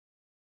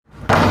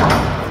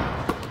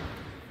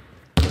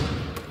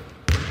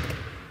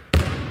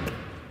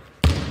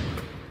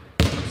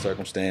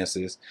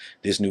circumstances.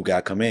 This new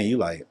guy come in, you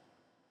like,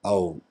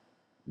 oh,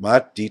 my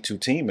D2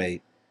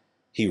 teammate,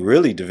 he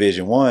really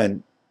Division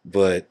One,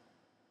 but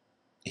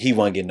he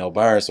wasn't getting no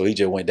burn, so he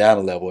just went down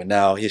a level, and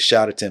now his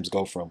shot attempts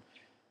go from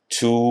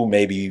 2,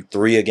 maybe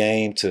 3 a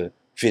game to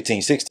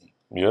 15, 16.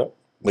 Yeah.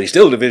 But he's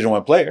still a Division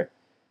One player.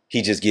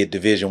 He just get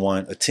Division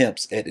One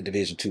attempts at the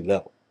Division Two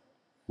level.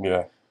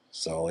 Yeah.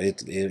 So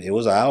it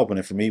was an eye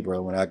opener for me,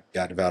 bro. When I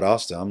got to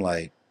Valdosta, I'm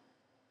like,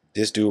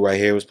 this dude right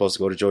here was supposed to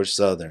go to Georgia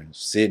Southern.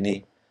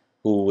 Sydney,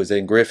 who was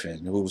in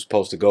Griffin, who was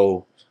supposed to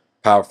go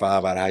Power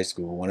 5 out of high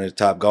school, one of the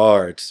top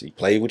guards. He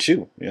played with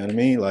you. You know what I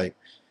mean? Like,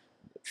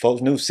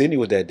 folks knew Sydney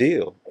was that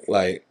deal.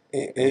 Like,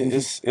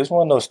 it's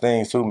one of those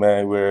things too,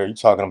 man, where you're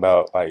talking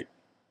about like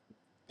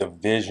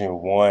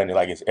Division One,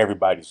 like it's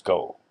everybody's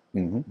goal.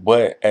 mm-hmm.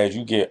 But as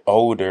you get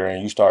older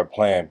and you start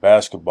playing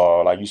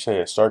basketball, like you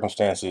said,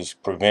 circumstances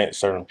prevent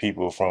certain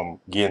people from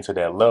getting to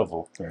that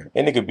level. Right.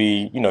 And it could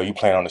be, you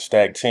playing on a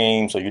stacked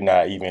team, so you're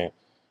not even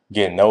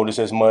getting noticed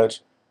as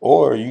much,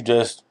 or you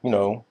just,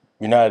 you're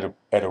not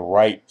at a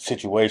right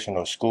situation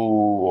or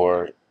school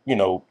or,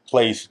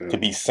 place to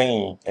be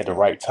seen at the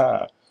right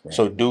time. Right.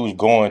 So dudes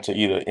going to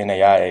either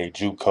NAIA,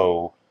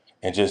 JUCO,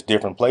 and just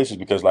different places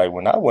because like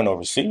when I went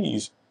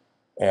overseas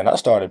and I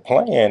started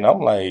playing, I'm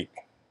like,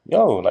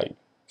 yo, like,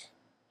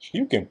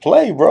 you can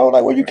play, bro.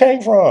 Like, where you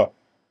came from?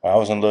 I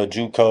was in a little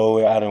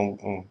JUCO out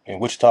in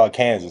Wichita,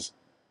 Kansas.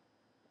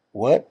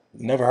 What?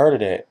 Never heard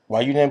of that.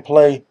 Why you didn't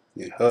play?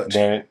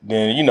 Yeah,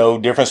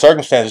 Then different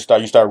circumstances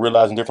you start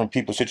realizing different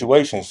people's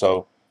situations.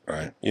 So,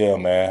 Right. yeah,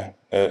 man,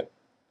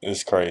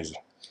 it's crazy.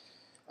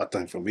 I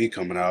think for me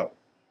coming out,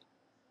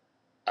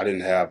 I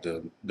didn't have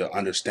the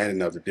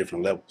understanding of the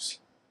different levels.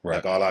 Right.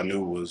 Like all I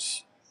knew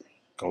was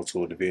go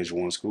to a Division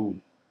One school,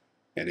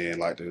 and then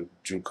like the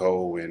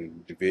JUCO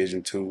and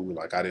Division Two.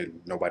 Like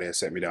nobody had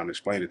sat me down and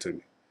explained it to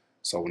me.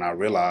 So when I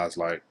realized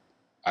like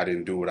I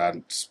didn't do what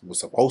I was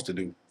supposed to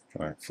do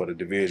Right. for the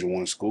Division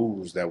One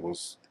schools that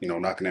was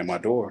knocking at my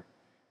door,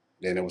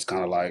 then it was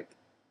kind of like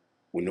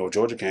when North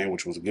Georgia came,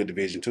 which was a good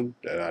Division Two.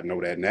 That I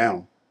know that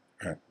now.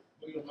 Right.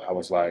 I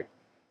was like,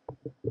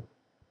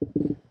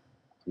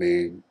 I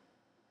mean,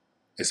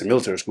 it's a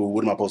military school.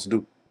 What am I supposed to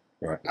do?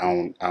 Right. I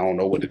don't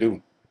know what to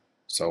do.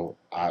 So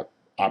I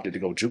opted to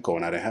go JUCO,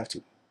 and I didn't have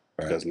to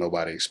because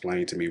nobody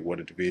explained to me what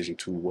a Division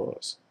Two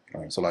was.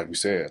 Right. So like you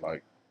said,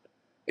 like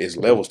it's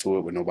levels to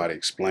it, but nobody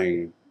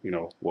explained,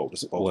 what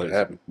was supposed to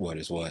happen. What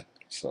is what?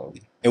 So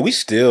and we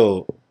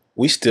still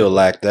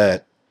lack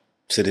that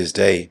to this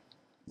day.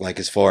 Like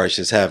as far as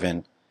just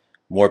having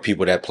more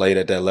people that played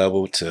at that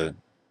level to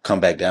come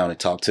back down and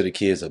talk to the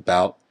kids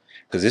about,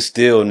 because it's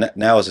still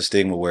now it's a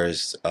stigma where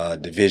it's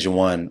Division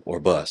One or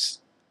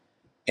bust,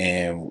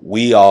 and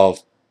we all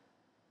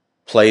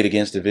played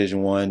against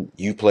Division One.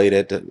 You played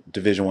at the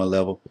Division One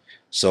level,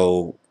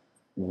 so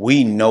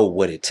we know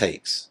what it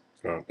takes,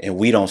 and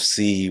we don't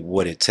see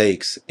what it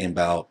takes in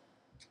about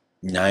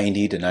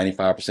 90 to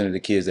 95% of the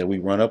kids that we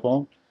run up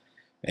on,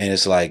 and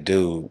it's like,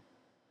 dude,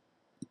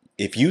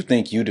 if you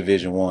think you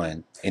Division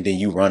One and then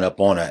you run up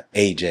on a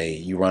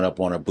AJ, you run up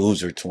on a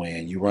Boozer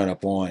twin, you run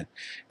up on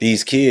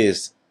these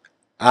kids,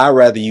 I'd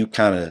rather you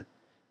kind of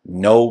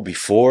know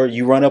before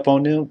you run up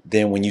on them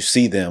than when you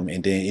see them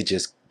and then it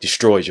just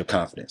destroys your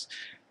confidence.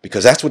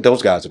 Because that's what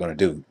those guys are going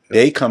to do.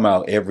 They come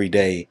out every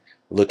day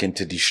looking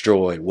to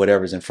destroy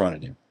whatever's in front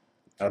of them.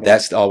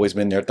 That's always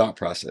been their thought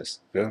process.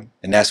 Yeah.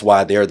 And that's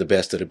why they're the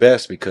best of the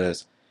best,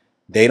 because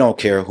they don't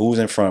care who's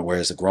in front,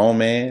 whether it's a grown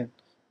man,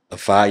 a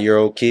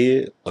 5-year-old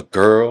kid, a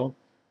girl,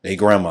 they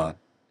grandma.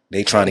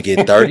 They trying to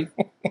get 30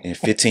 and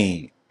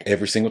 15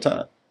 every single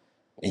time.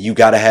 And you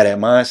got to have that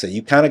mindset.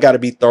 You kind of got to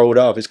be thrown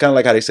off. It's kind of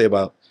like how they say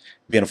about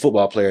being a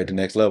football player at the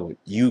next level.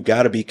 You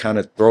got to be kind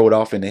of thrown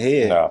off in the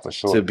head for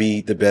sure. to be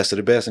the best of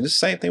the best. And it's the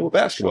same thing with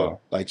basketball. Sure.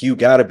 Like you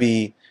got to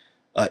be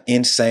an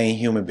insane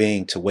human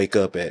being to wake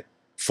up at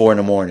 4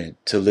 a.m.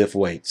 to lift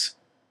weights,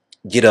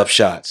 get up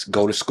shots,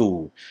 go to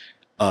school,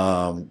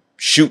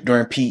 shoot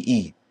during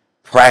PE,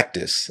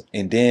 practice,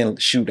 and then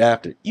shoot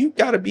after. You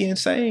got to be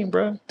insane,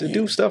 bro, to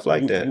do stuff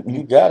like that.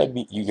 You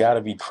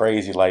gotta be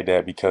crazy like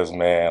that because,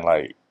 man,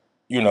 like,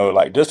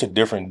 like just the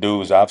different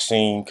dudes I've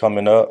seen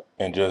coming up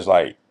and just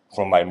like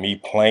from like me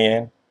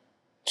playing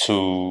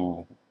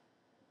to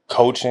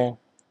coaching,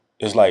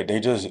 it's like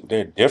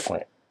they're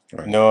different.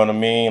 Right. You know what I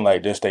mean?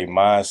 Like just their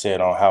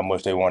mindset on how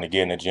much they want to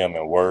get in the gym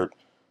and work,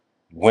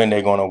 when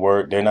they're gonna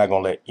work. They're not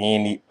gonna let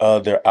any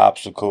other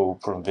obstacle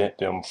prevent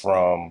them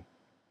from,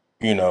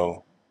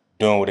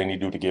 doing what they need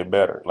to do to get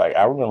better. Like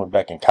I remember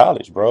back in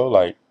college, bro,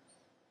 like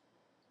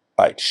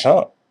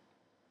Shump,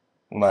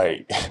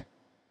 like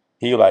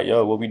he was like,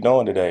 yo, what we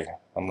doing today?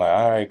 I'm like,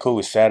 all right, cool.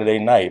 It's Saturday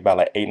night, about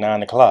like 8,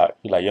 9 o'clock.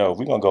 He like, yo, if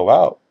we gonna go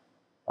out,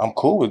 I'm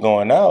cool with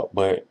going out,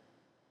 but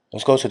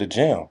let's go to the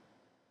gym.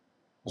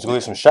 Let's go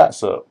get some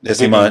shots up. That's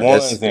Get Iman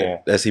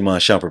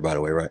Shumpert, by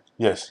the way, right?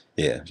 Yes.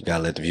 Yeah, you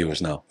gotta let the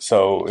viewers know.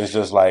 So it's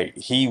just like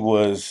he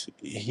was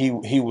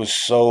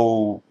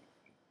so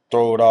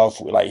thrown off.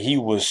 Like he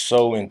was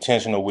so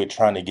intentional with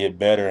trying to get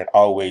better and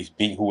always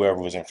beat whoever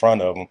was in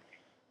front of him,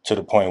 to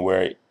the point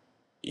where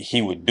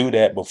he would do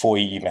that before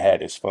he even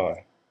had his fun.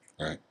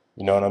 Right.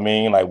 You know what I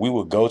mean? Like we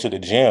would go to the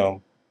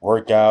gym,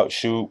 work out,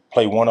 shoot,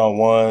 play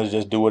one-on-ones,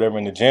 just do whatever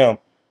in the gym.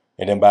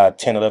 And then by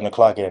 10, 11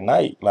 o'clock at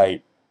night,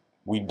 like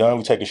we done,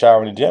 we take a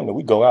shower in the gym and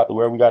we go out to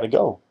where we got to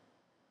go.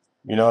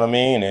 You know what I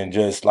mean? And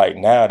just like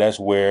now, that's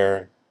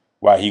why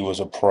he was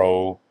a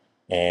pro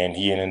and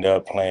he ended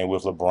up playing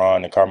with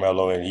LeBron and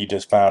Carmelo and he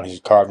just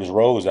carved his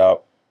roles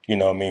out, you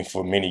know what I mean,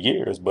 for many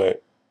years.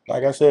 But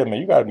like I said, man,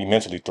 you got to be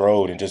mentally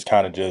throwed and just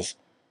kind of just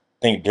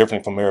think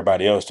different from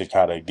everybody else to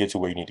kind of get to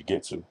where you need to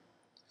get to.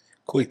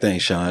 Quick thing,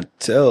 Sean.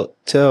 Tell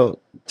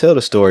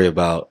the story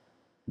about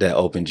that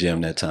open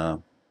gym that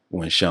time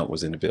when Shump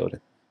was in the building.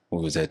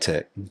 When we was at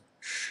Tech.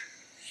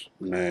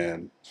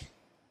 Man,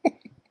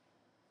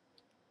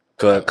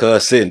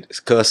 Cuz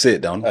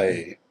sit, don't he?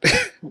 hey,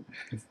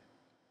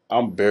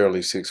 I'm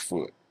barely 6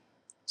 foot.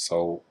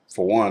 So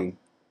for one,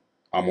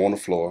 I'm on the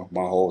floor.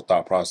 My whole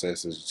thought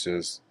process is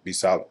just be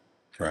solid.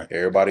 Right.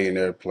 Everybody in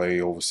there play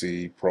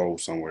overseas pro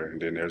somewhere,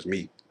 and then there's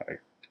me.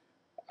 Like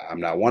I'm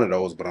not one of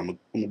those, but I'm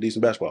a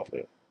decent basketball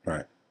player.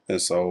 Right. And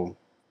so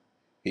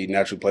he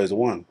naturally plays the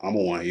one. I'm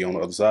a one. He on the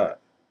other side.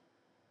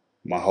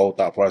 My whole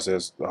thought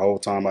process the whole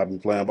time I've been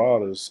playing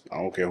ball is I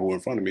don't care who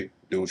in front of me.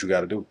 Do what you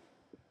got to do.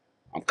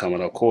 I'm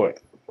coming up court.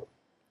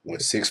 When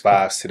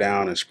 6'5" sit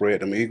down and spread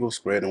them eagles,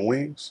 spread them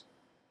wings,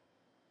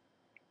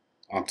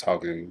 I'm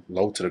talking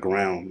low to the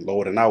ground,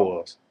 lower than I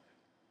was.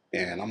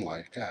 And I'm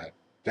like, God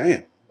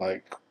damn.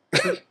 Like,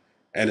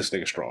 and this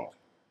nigga strong.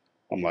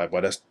 I'm like,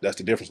 but that's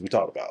the difference we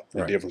talked about. The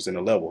Right. difference in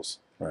the levels.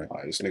 Right.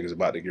 Like, this nigga's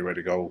about to get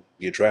ready to go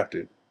get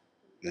drafted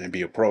and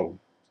be a pro.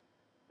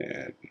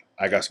 And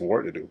I got some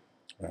work to do.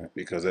 Right.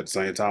 Because at the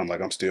same time, like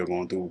I'm still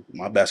going through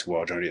my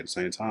basketball journey at the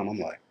same time. I'm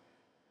like,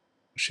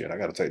 shit, I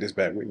gotta take this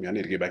back with me. I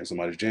need to get back in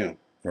somebody's gym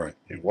Right.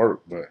 and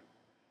work. But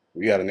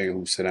we got a nigga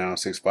who sit down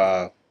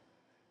 6'5"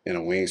 in a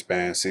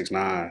wingspan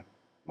 6'9",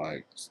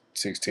 like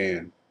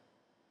 6'10".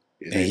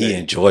 And he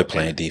enjoy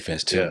playing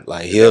defense too. Yeah.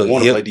 Like He'll he'll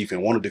want to he'll play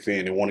defense, want to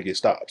defend, and want to get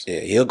stops. yeah,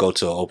 he'll go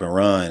to an open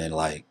run and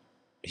like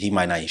he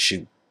might not even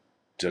shoot.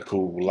 Just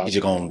cool. He's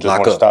just gonna Just lock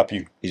want to up. stop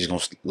you. He's just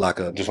gonna lock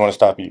up. Just want to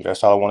stop you.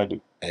 That's all I want to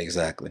do.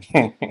 Exactly.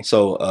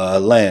 So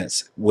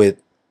Lance,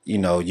 with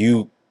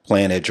you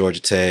playing at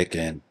Georgia Tech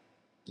and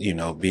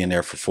being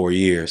there for 4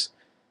 years,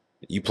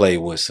 you played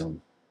with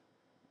some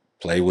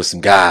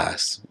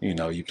guys. You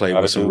played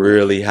Lot with of some dudes.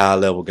 really high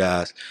level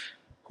guys.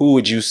 Who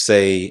would you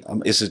say?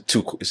 It's a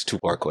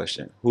two-part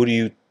question. Who do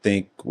you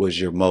think was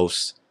your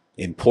most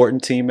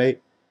important teammate,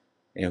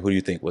 and who do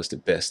you think was the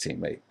best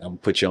teammate? I'm gonna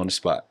put you on the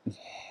spot.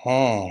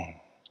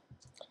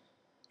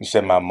 You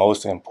said my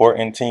most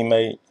important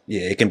teammate.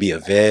 Yeah, it can be a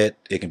vet.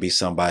 It can be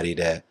somebody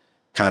that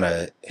kind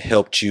of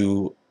helped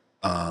you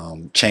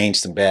change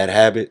some bad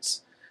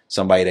habits.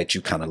 Somebody that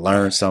you kind of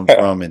learned something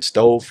from and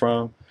stole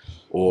from,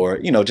 or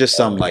just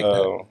something like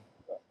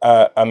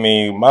that. I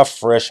mean, my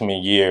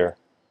freshman year,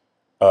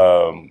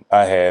 I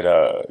had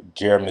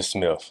Jeremy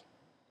Smith,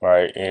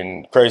 right?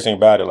 And crazy thing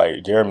about it,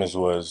 like Jeremy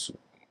was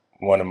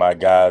one of my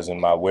guys in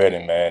my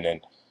wedding, man,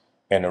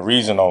 and the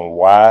reason on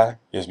why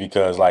is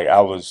because like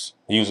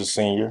he was a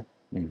senior,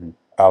 Hmm.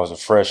 I was a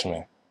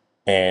freshman,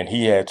 and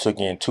he had took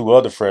in two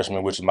other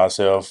freshmen, which is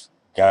myself,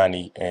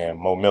 Gani, and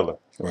Mo Miller.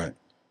 Right.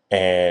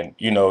 And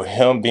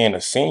him being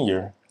a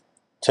senior,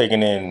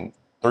 taking in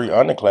three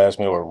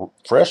underclassmen or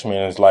freshmen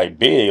is like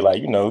big.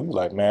 Like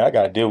like man, I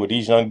got to deal with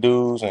these young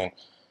dudes, and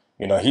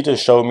he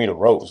just showed me the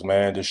ropes,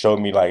 man. Just showed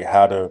me like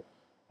how to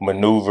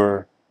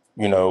maneuver,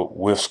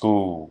 with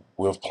school,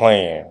 with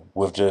playing,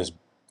 with just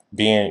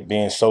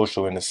being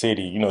social in the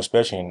city,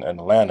 especially in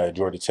Atlanta at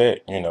Georgia Tech,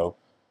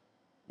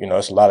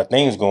 it's a lot of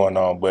things going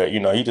on, but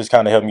he just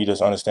kind of helped me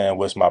just understand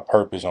what's my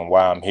purpose and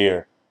why I'm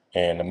here.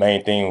 And the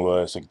main thing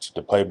was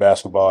to play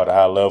basketball at a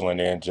high level and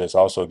then just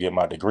also get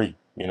my degree.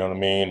 You know what I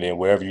mean? And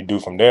wherever you do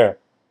from there,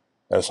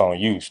 that's on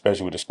you,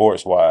 especially with the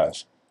sports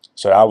wise.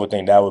 So I would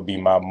think that would be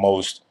my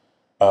most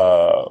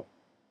uh,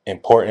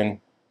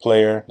 important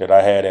player that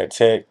I had at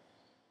Tech.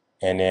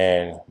 And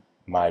then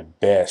my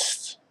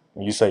best.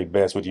 When you say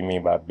best, what do you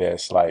mean by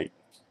best? Like,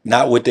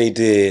 Not what they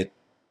did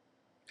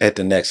at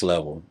the next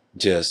level.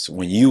 Just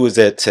when you was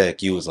at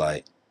Tech, you was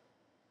like,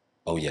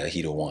 oh yeah,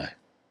 he the one.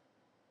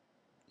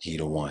 He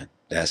the one.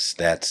 That's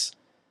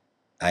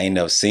I ain't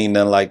never seen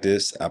nothing like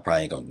this. I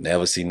probably ain't gonna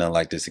never see nothing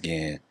like this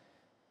again.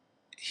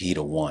 He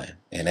the one.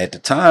 And at the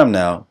time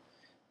now,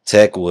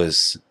 Tech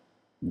was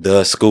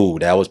the school.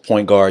 That was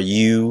point guard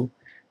you.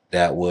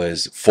 That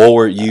was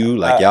forward you.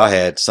 Like y'all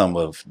had some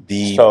of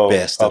the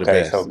best of the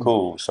okay, best. so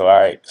cool. So all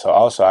right. So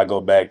also I go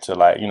back to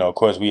like, of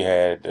course we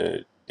had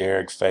the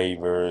Derek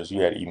Favors,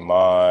 you had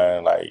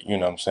Iman, like,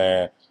 what I'm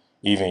saying?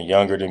 Even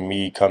younger than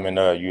me coming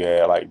up, you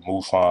had like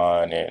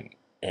Mufon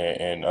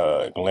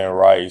and Glenn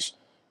Rice.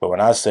 But when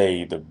I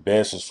say the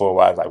best as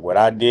far as like what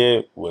I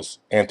did was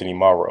Anthony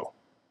Morrow.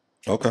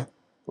 Okay.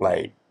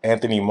 Like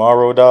Anthony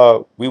Morrow,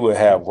 dog, we would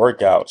have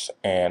workouts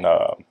and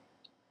I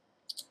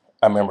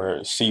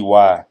remember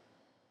CY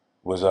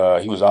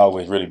was he was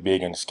always really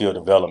big in skill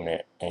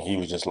development and he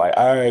was just like,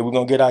 all right, we're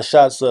gonna get our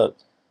shots up.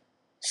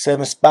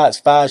 7 spots,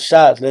 5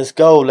 shots, let's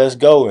go, let's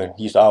go. And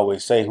he used to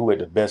always say who had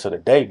the best of the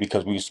day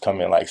because we used to come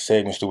in like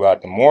segments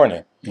throughout the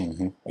morning.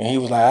 Mm-hmm. And he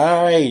was like,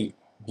 all right.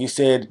 He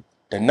said,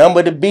 the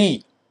number to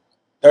beat,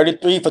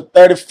 33 for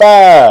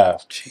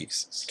 35.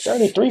 Jesus.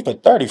 33 for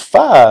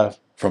 35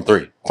 From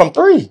three. from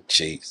three.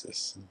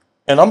 Jesus.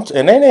 And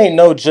it ain't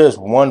no just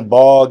one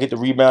ball, get the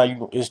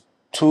rebound. It's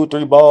 2,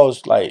 3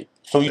 balls. Like,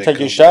 so you They take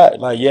your come. shot.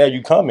 Like, yeah,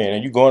 you come in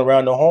and you going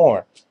around the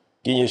horn,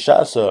 getting your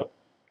shots up.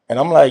 And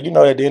I'm like,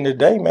 at the end of the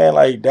day, man,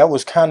 like that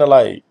was kind of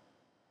like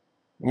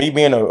me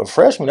being a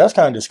freshman. That's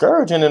kind of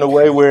discouraging in a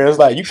way where it's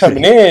like you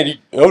coming in,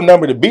 your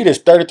number to beat is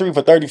 33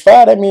 for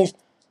 35. That means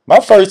my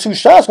first 2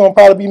 shots gonna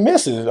probably be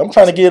misses. I'm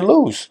trying to get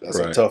loose. That's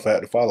Right. a tough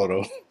act to follow,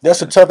 though.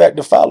 That's a tough act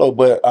to follow.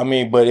 But I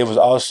mean, but it was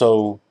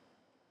also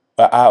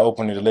an eye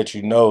opener to let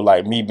you know,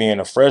 like me being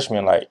a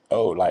freshman, like,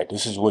 oh, like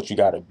this is what you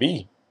got to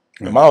be.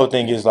 And Right. my whole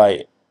thing is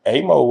like,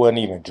 Amo wasn't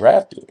even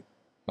drafted.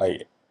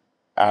 Like,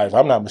 if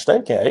I'm not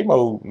mistaken,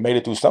 Amo made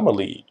it through summer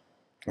league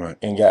Right.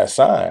 and got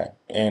signed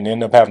and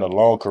ended up having a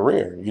long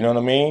career. You know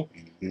what I mean?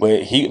 Mhm.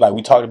 But he, like,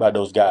 we talked about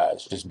those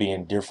guys just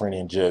being different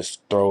and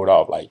just throw it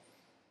off. Like,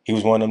 he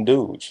was one of them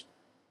dudes.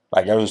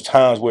 Like, there was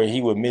times where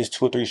he would miss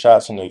 2 or 3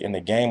 shots in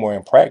the game or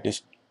in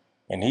practice,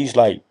 and he's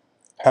like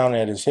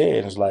pounding at his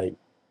head. It's like,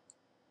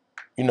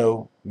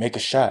 make a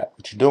shot.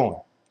 What you doing?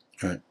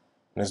 Right.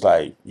 And it's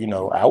like,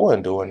 I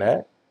wasn't doing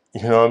that.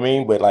 You know what I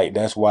mean? But like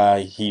that's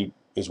why he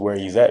is where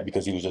he's at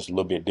because he was just a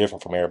little bit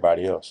different from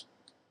everybody else.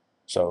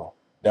 So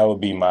that would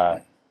be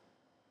my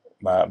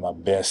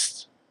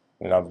best,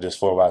 just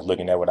for what I was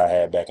looking at what I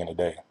had back in the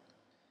day.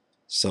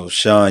 So,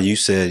 Sean, you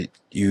said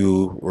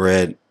you were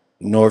at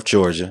North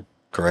Georgia,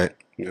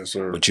 correct? Yes,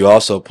 sir. But you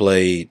also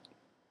played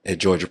at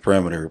Georgia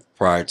Perimeter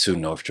prior to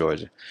North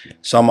Georgia.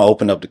 So I'm going to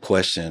open up the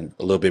question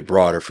a little bit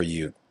broader for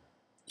you.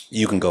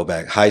 You can go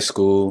back high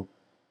school,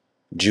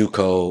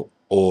 JUCO,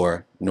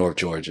 or North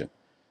Georgia.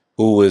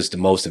 Who was the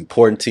most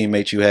important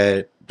teammate you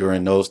had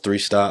during those 3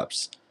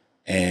 stops?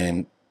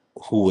 And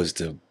who was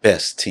the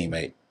best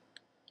teammate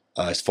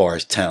as far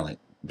as talent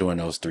during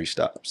those 3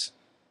 stops?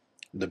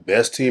 The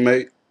best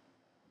teammate,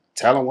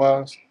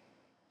 talent-wise,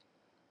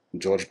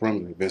 Georgia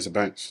Perimeter, Vincent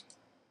Banks.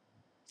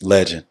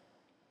 Legend.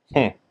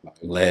 Like,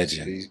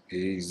 Legend.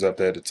 He's up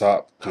there at the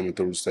top, coming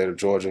through the state of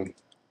Georgia.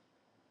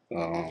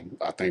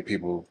 I think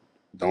people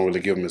don't really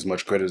give him as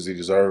much credit as he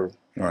deserves.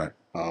 Right.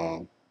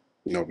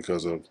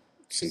 Because of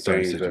some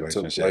Certain things that took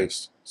situations, yeah.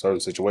 place, certain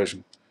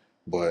situations.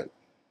 But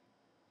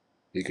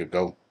he could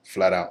go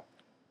flat out.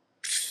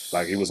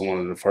 Like, he was one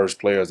of the first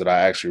players that I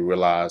actually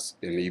realized,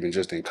 and even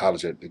just in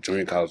college, at the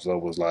junior college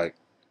level, was like,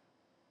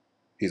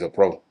 he's a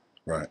pro.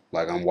 Right.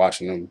 Like, I'm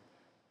watching him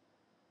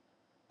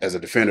as a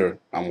defender.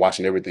 I'm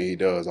watching everything he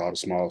does, all the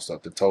small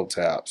stuff, the toe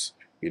taps,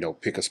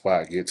 pick a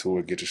spot, get to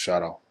it, get your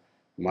shot off.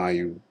 Mind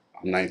you,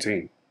 I'm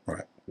 19,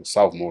 Right. a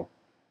sophomore,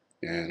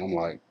 and I'm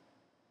like,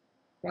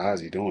 well, how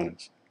is he doing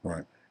this?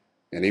 Right.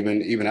 And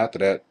even after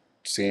that,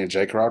 seeing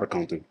Jay Crowder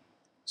come through,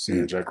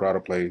 seeing Jay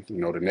Crowder play,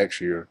 the next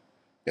year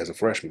as a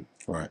freshman,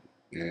 Right.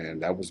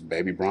 and that was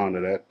baby Braun to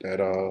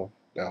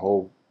that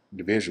whole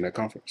division, that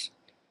conference,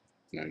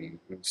 and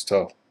it was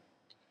tough.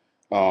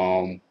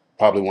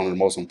 Probably one of the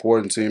most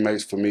important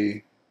teammates for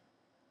me.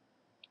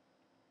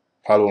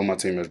 Probably one of my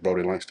teammates,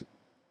 Brody Langston.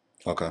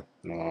 Okay.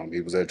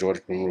 He was at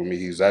Georgia with me.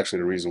 He was actually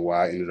the reason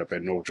why I ended up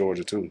at North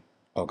Georgia too.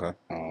 Okay.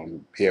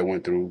 He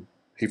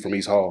from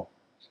East Hall.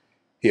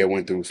 He had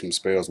went through some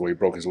spells where he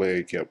broke his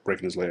leg, kept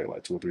breaking his leg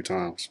like 2 or 3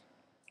 times.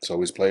 So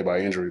he's played by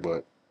injury,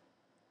 but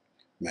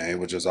man, it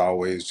was just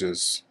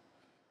always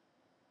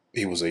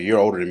he was a year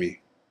older than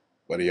me,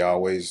 but he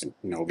always,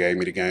 gave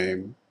me the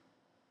game,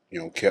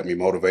 kept me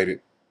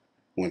motivated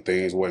when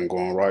things wasn't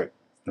going right.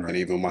 Right. And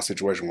even my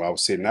situation where I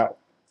was sitting out,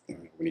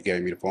 when he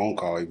gave me the phone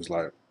call, he was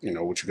like,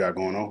 what you got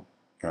going on?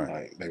 Right.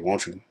 Like, they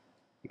want you.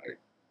 Like,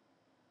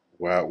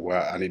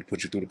 well, I need to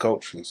put you through the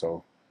coach. And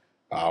so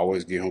I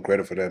always give him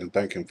credit for that and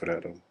thank him for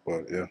that, though.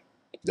 But yeah,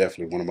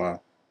 definitely one of my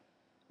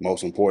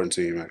most important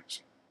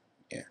teammates.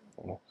 Yeah.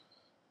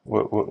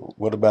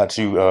 What about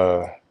you,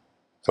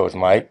 Coach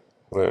Mike?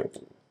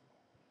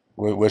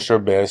 What's your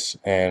best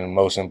and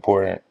most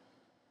important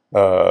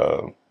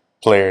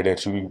player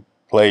that you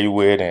play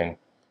with and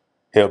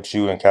helped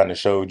you and kind of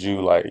showed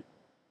you like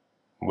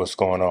what's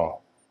going on?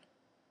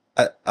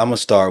 I'm going to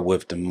start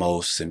with the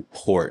most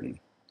important.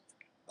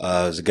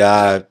 There's a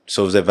guy,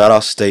 so it was at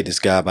Valdosta State, this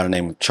guy by the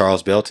name of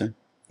Charles Belton.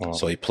 Mhm.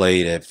 So he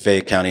played at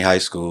Fayette County High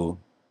School,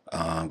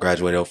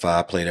 graduated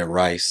 05, played at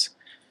Rice,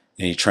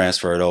 and he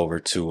transferred over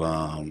to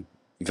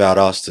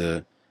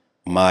Valdosta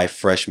my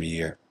freshman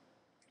year.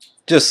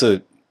 Just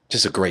a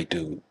great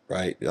dude,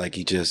 right? Like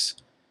he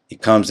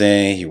comes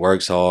in, he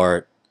works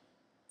hard.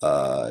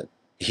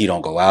 He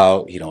don't go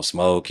out, he don't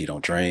smoke, he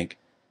don't drink,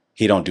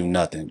 he don't do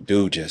nothing.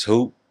 Dude just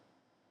hoop,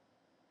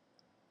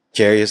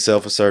 carry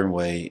himself a certain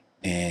way,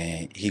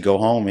 and he go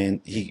home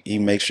and he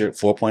makes sure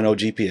 4.0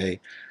 GPA,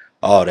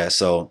 all that.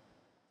 So,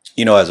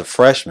 as a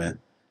freshman,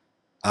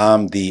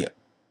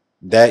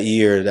 that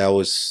year that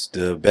was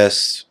the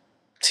best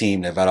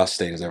team that Valdosta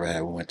State has ever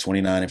had. We went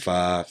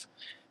 29-5,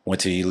 Went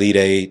to Elite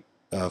Eight,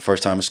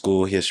 first time in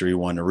school history.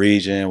 Won the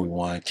region. We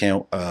won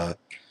I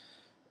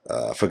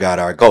forgot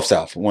our Gulf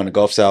South. We won the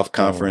Gulf South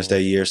Conference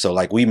that year. So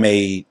like we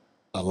made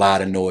a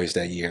lot of noise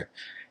that year,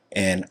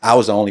 and I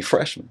was the only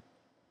freshman.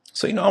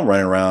 So I'm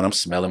running around, I'm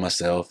smelling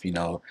myself.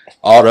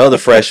 All the other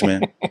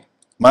freshmen,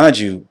 mind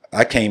you,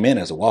 I came in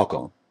as a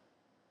walk-on.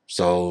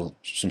 So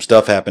some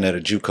stuff happened at a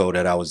JUCO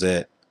that I was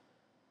at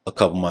a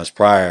couple months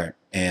prior,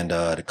 and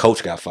the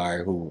coach got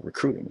fired who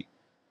recruited me.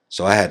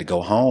 So I had to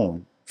go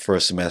home for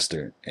a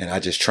semester, and I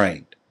just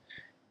trained.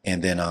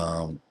 And then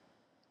I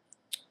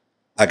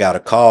got a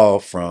call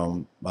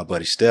from my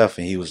buddy Steph,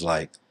 and he was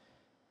like,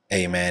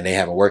 "Hey man, they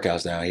having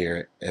workouts down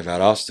here at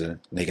Valdosta, and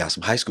they got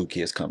some high school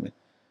kids coming.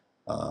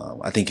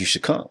 I think you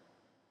should come."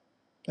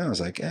 And I was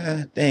like,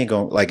 they ain't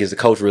gonna, like, is the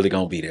coach really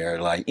gonna be there?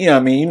 Like, what I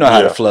mean? You know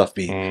how the fluff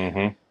be.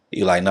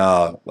 You like,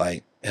 nah,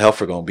 like,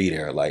 Helfer gonna be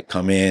there. Like,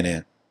 come in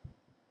and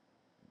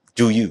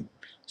do you.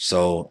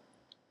 So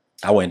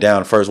I went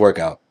down the first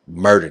workout,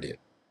 murdered it.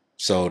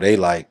 So they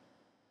like,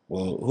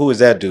 well, who is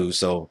that dude?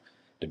 So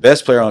the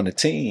best player on the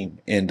team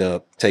ended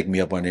up taking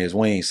me up under his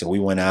wing. So we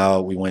went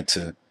out, we went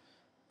to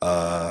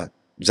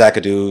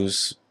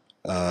Zakadu's,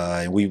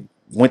 and we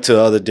went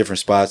to other different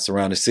spots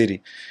around the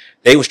city.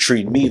 They was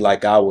treating me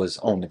like I was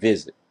on the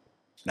visit.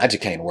 I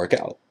just came to work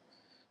out.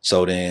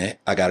 So then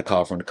I got a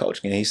call from the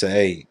coach, and he said,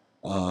 "Hey,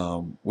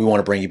 we want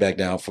to bring you back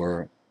down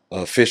for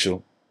an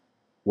official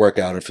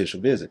workout,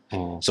 official visit.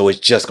 So it's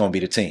just gonna be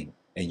the team,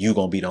 and you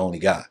gonna be the only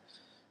guy."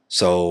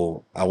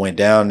 So I went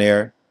down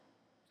there,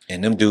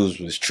 and them dudes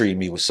was treating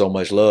me with so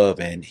much love,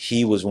 and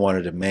he was one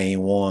of the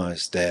main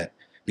ones that,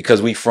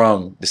 because we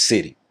from the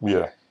city,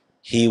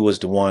 he was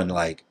the one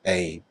like,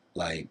 "Hey,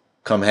 like,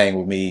 come hang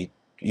with me.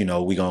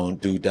 We gonna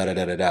do da da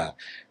da da da."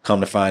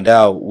 Come to find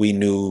out, we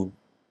knew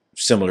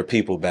similar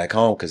people back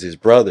home because his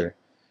brother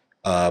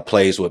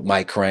plays with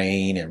Mike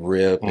Crane and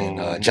Rip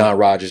and John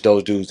Rogers,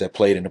 those dudes that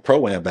played in the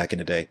Pro-Am back in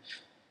the day.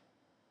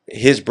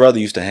 His brother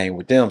used to hang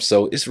with them,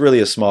 so it's really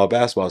a small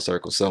basketball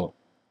circle. So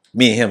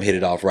me and him hit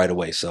it off right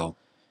away. So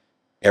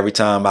every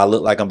time I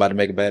look like I'm about to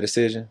make a bad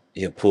decision,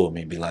 he'll pull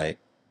me and be like,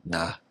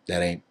 "Nah,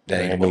 that ain't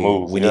the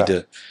move. We need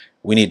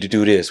to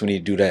do this. We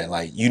need to do that.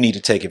 Like, you need to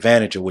take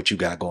advantage of what you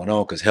got going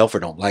on, because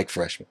Helfer don't like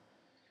freshmen.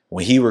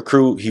 When he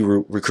recruit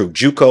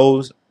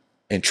JUCOs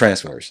and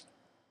transfers.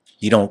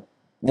 He don't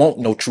want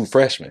no true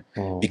freshmen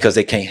because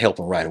they can't help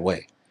him right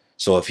away.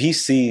 So if he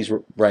sees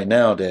right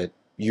now that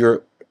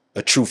you're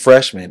a true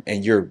freshman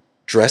and you're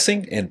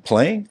dressing and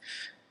playing,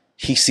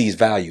 he sees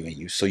value in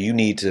you. So you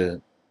need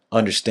to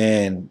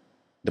understand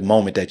the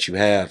moment that you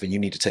have, and you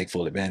need to take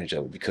full advantage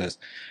of it." Because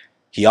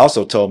he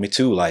also told me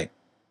too, like,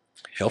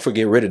 Helfer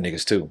get rid of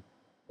niggas too.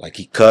 Like,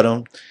 he cut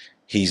them.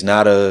 He's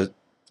not a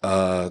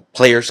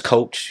player's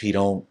coach. He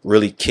don't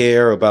really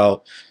care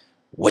about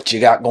what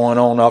you got going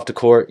on off the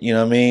court. You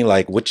know what I mean?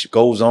 Like, what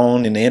goes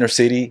on in the inner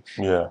city.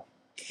 Yeah.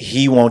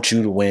 He wants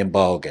you to win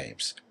ball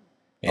games,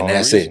 and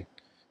that's it.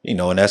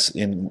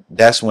 And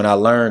that's when I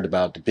learned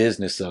about the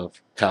business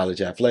of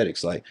college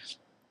athletics. Like,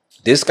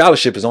 this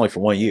scholarship is only for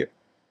 1 year,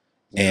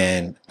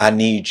 and I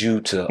need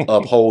you to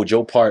uphold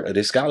your part of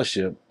this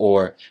scholarship,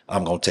 or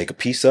I'm gonna take a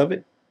piece of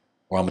it,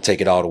 or I'm gonna take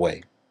it all the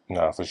way.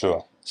 Nah, for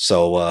sure.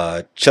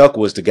 So Chuck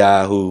was the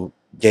guy who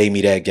gave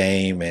me that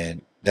game,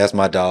 and that's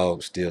my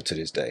dog still to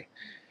this day.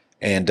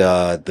 And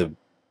the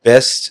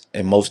best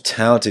and most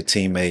talented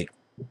teammate.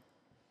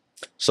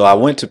 So I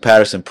went to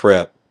Patterson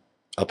Prep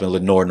up in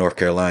Lenoir, North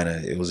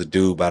Carolina. It was a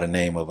dude by the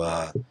name of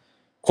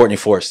Courtney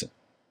Forson.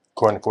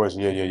 Courtney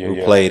Forson,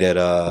 who played at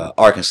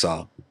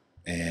Arkansas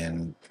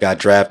and got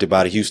drafted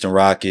by the Houston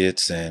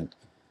Rockets and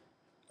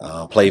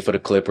played for the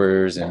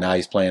Clippers, and now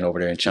he's playing over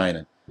there in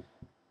China.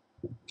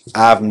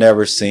 I've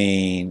never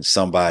seen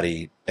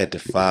somebody at the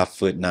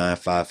 5'9",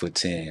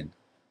 5'10"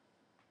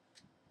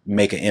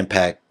 make an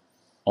impact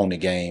on the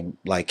game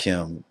like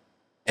him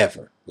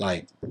ever.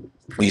 Like,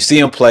 when you see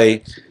him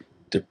play,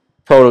 the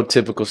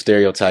prototypical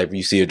stereotype,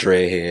 you see a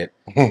dreadhead,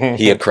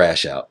 he'll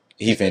crash out.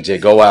 He finna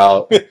just go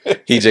out.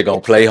 He just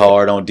gonna play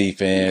hard on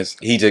defense.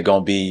 He just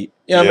gonna be,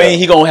 what I mean?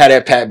 He gonna have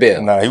that Pat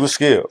Bell. Nah, he was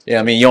skilled. Yeah,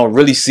 I mean, you don't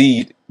really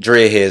see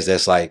dreadheads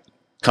that's like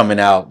coming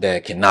out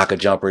that can knock a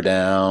jumper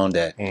down,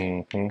 that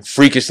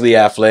freakishly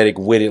athletic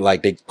with it,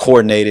 like they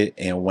coordinated.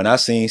 And when I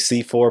seen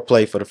C4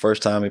 play for the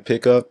first time in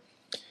pickup,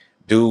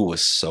 dude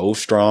was so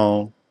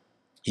strong.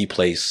 He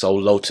played so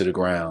low to the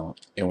ground.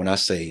 And when I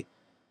say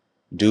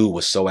dude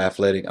was so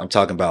athletic, I'm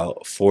talking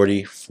about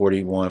 40,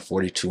 41,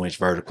 42-inch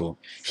vertical.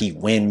 He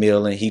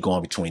windmilling. He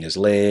going between his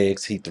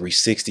legs. He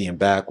 360 and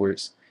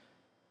backwards.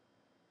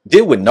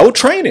 Did with no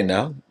training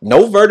now.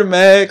 No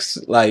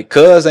Vertimax. Like,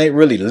 cuz ain't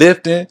really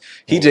lifting.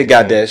 He just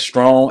got that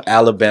strong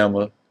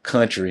Alabama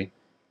country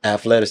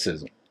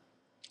athleticism.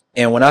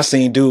 And when I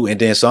seen dude, and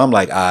then so I'm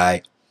like, all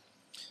right,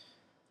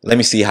 let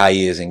me see how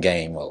he is in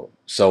game mode.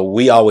 So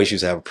we always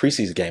used to have a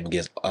preseason game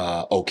against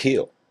Oak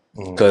Hill.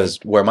 Because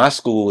where my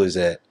school is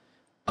at,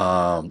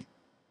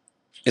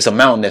 it's a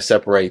mountain that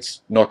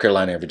separates North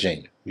Carolina and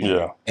Virginia.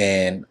 Yeah.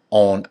 And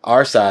on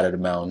our side of the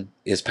mountain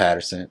is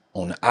Patterson.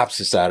 On the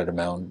opposite side of the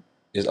mountain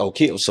is Oak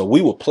Hill. So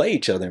we would play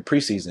each other in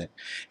preseason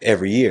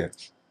every year.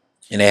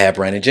 And they had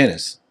Brandon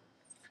Jennings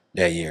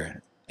that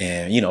year.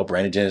 And, you know,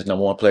 Brandon Jennings,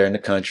 #1 player in the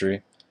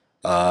country.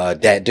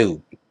 That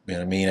dude, you know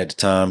what I mean? At the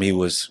time,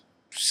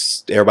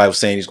 everybody was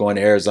saying he's going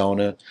to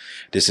Arizona,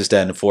 this is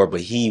that and the fourth,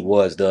 but he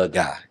was the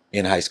guy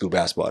in high school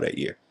basketball that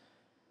year.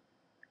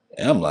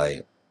 And I'm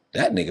like,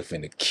 that nigga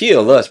finna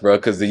kill us, bro.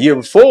 Because the year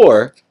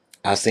before,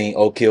 I seen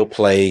Oak Hill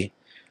play.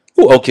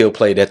 Who Oak Hill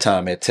played that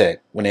time at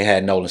Tech when they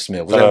had Nolan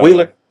Smith? Was that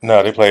Wheeler?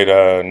 No, they played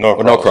Or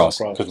Norcross.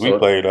 Norcross? Because we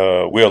played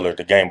Wheeler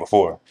the game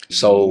before.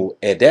 So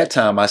at that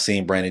time, I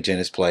seen Brandon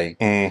Jennings play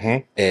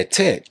Mm-hmm. at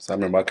Tech. So I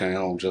remember I came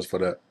home just for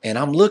that. And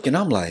I'm looking,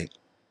 I'm like,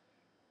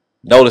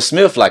 Nolan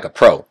Smith like a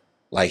pro.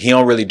 Like, he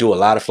don't really do a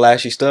lot of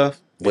flashy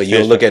stuff, but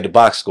you'll look at the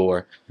box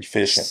score.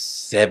 Efficient.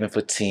 7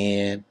 for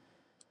 10.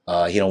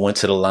 He done went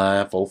to the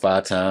line 4 or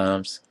 5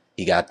 times.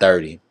 He got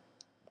 30.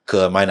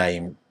 Cuz might not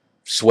even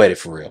sweat it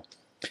for real.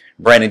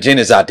 Brandon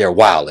Jennings out there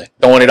wilding,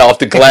 throwing it off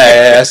the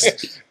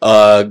glass,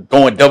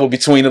 going double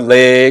between the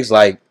legs.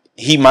 Like,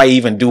 he might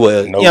even do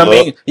a, you know what I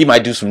mean? He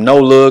might do some no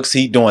looks.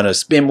 He doing a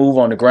spin move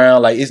on the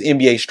ground. Like, it's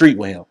NBA street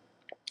with him.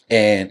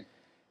 And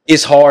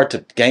it's hard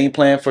to game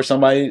plan for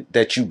somebody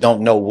that you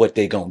don't know what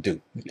they gonna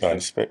do.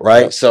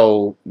 Right? Yep.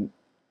 So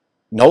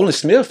Nolan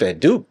Smith at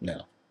Duke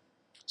now.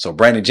 So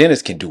Brandon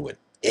Jennings can do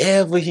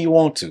whatever he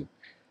want to.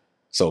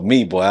 So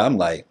me, boy, I'm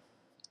like,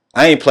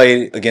 I ain't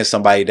played against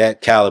somebody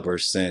that caliber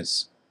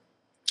since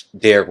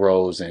Derrick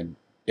Rose and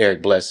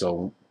Eric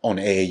Bledsoe on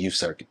the AAU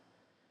circuit.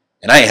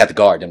 And I ain't have to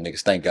guard them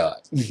niggas, thank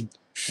God.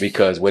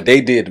 Because what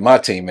they did to my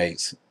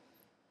teammates,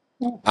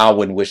 I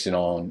wouldn't wish it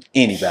on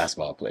any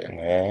basketball player.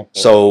 Man.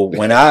 So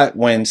when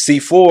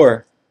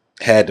C4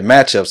 had the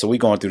matchup, so we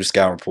going through the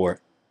scout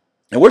report,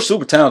 and we're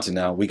super talented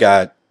now. We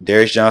got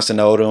Darius Johnson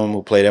Odom,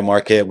 who played at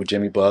Marquette with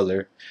Jimmy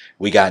Butler.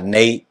 We got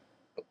Nate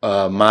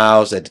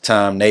Miles at the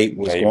time. Nate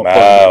was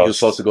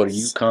supposed to go to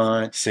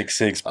UConn.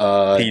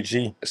 6'6"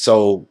 PG.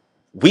 So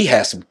we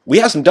had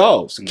some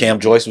dogs. Cam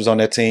Joyce was on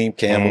that team.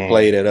 Cam who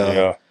played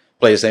at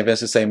St.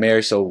 Vincent St.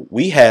 Mary. So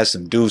we had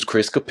some dudes.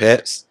 Chris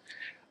Capets,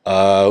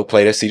 who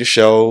played at Cedar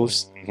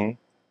Shows.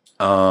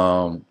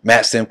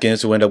 Matt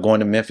Simpkins, who ended up going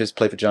to Memphis,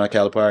 played for John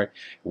Calipari.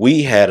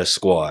 We had a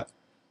squad,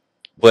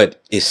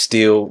 but it's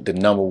still the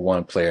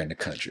 #1 player in the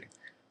country.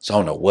 So I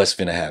don't know what's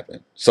finna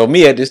happen. So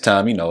me at this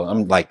time, you know,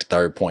 I'm like the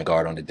 3rd point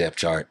guard on the depth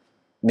chart.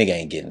 Nigga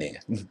ain't getting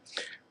in.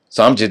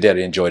 So I'm just there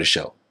to enjoy the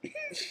show.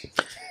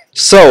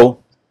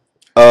 So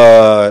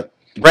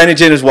Brandon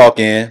Jennings walk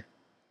in.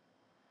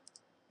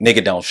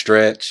 Nigga don't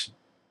stretch.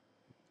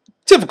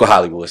 Typical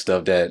Hollywood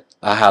stuff that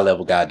a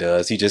high-level guy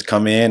does. He just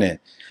come in and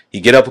he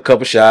get up a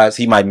couple shots.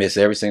 He might miss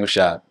every single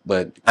shot,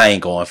 but I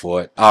ain't going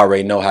for it. I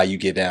already know how you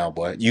get down,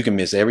 boy. You can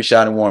miss every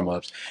shot in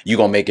warm-ups. You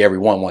going to make every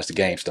one once the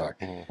game starts.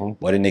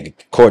 Boy, the nigga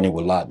Courtney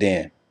was locked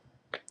in.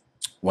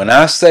 When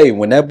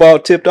that ball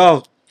tipped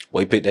off,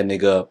 boy, he picked that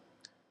nigga up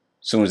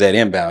as soon as that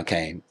inbound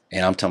came.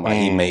 And I'm talking about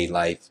he made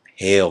life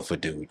hell for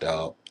dude,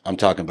 dog. I'm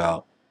talking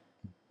about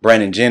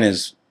Brandon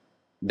Jennings.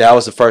 That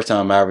was the first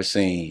time I ever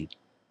seen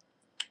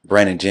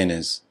Brandon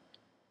Jennings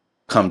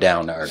come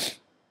down to earth.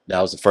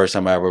 That was the first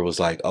time I ever was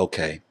like,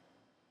 okay,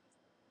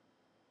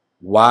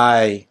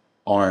 why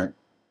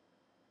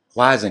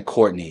isn't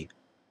Courtney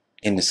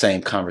in the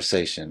same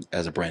conversation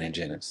as a Brandon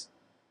Jennings?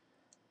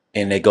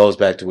 And it goes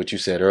back to what you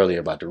said earlier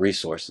about the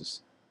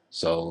resources.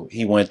 So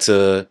he went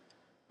to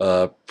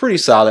a pretty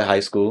solid high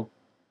school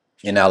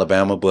in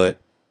Alabama, but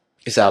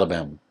it's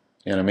Alabama.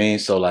 You know what I mean?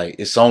 So like,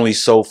 it's only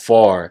so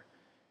far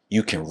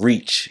you can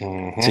reach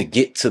to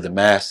get to the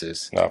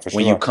masses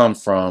when you come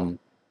from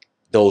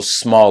those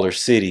smaller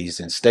cities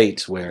and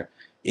states where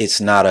it's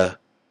not a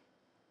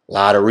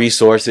lot of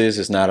resources,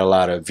 it's not a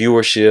lot of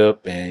viewership,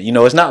 and you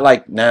know, it's not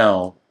like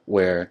now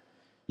where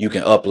you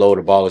can upload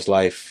a Baller's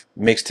Life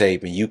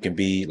mixtape and you can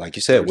be, like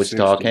you said,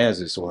 Wichita,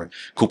 Kansas, or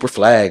Cooper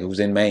Flagg, who's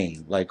in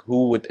Maine. Like,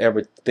 who would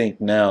ever think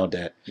now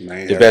that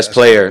the best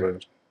player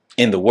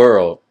in the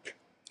world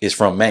is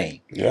from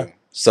Maine? Yeah.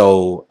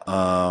 So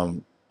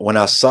when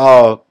I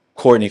saw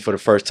Courtney for the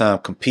first time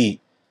compete,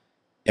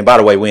 and by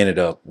the way, we ended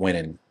up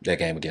winning that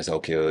game against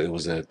Oak Hill. It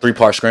was a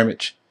 3-part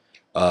scrimmage.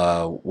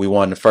 We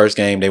won the first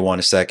game. They won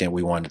the second.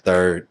 We won the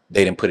third.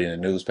 They didn't put it in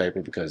the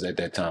newspaper because at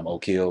that time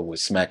Oak Hill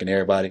was smacking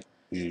everybody.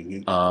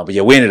 But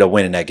yeah, we ended up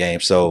winning that game.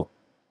 So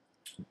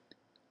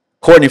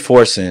Courtney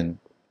Forson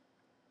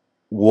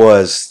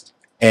was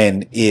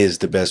and is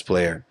the best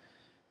player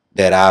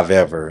that I've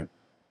ever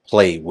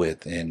played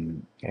with,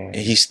 and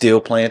he's still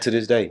playing to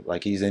this day.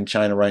 Like, he's in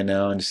China right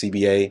now in the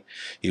CBA.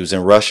 He was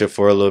in Russia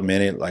for a little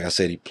minute. Like I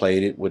said, he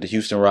played it with the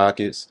Houston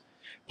Rockets,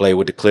 played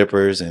with the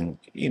Clippers, and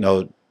you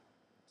know,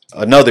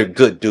 another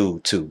good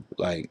dude too.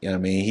 Like, you know what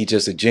I mean, he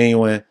just a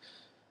genuine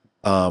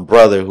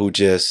brother who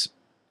just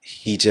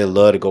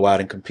loved to go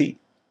out and compete.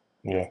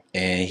 Yeah.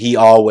 And he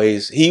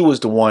was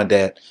the one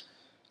that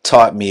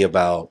taught me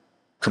about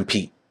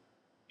compete.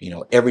 You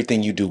know,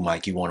 everything you do,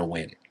 Mike, you want to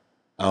win it.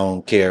 I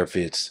don't care if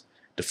it's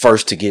the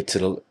first to get to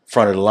the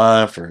front of the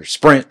line for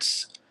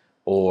sprints,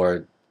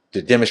 or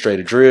to demonstrate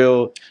a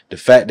drill, the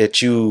fact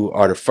that you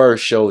are the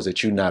first shows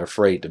that you're not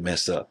afraid to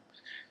mess up.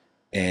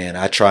 And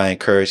I try and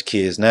encourage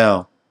kids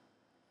now,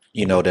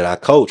 that I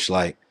coach,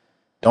 like,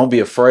 don't be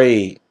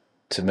afraid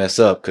to mess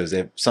up, because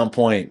at some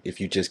point,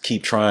 if you just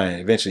keep trying,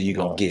 eventually you're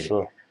gonna get it.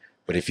 Sure.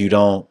 But if you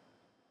don't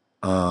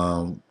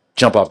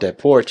jump off that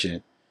porch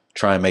and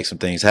try and make some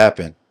things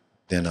happen,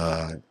 then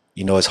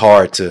it's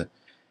hard to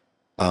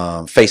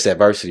face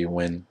adversity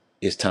when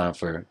it's time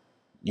for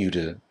you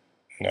to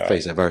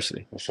face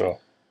adversity. For sure.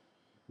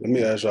 Let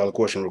me ask y'all a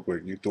question real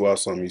quick. You threw out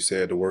something. You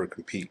said the word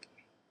compete.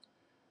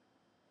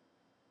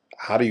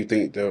 How do you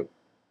think the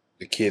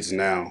kids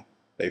now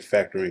they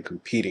factor in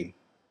competing,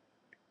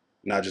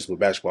 not just with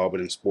basketball,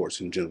 but in sports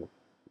in general?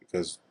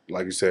 Because,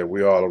 like you said,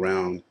 we're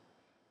around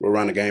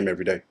the game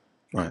every day.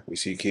 Right. We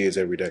see kids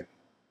every day.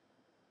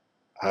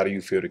 How do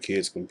you feel the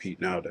kids compete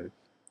nowadays?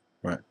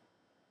 Right.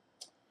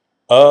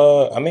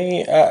 I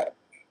mean,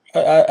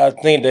 I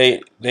think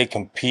they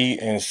compete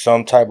in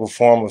some type of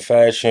form or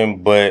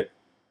fashion, but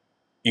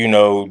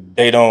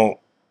they'll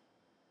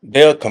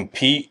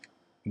compete,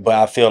 but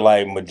I feel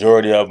like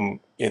majority of them,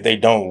 if they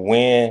don't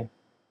win,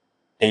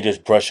 they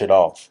just brush it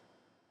off.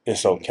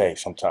 It's okay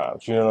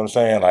sometimes. You know what I'm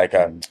saying? Like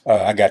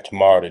I got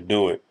tomorrow to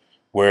do it.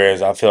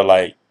 Whereas I feel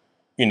like,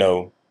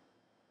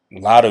 a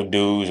lot of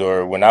dudes,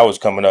 or when I was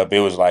coming up, it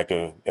was like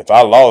if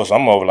I lost,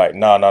 I'm over like,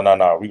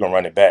 no, we gonna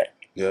run it back.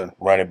 Yeah.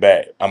 Run it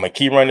back. I'm gonna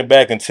keep running it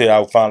back until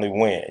I finally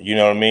win. You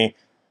know what I mean?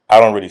 I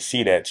don't really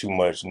see that too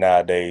much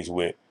nowadays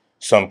with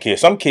some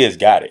kids. Some kids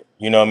got it.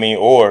 You know what I mean?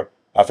 Or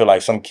I feel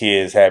like some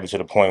kids have it to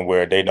the point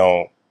where they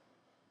don't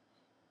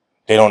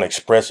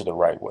express it the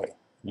right way.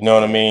 You know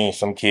what I mean?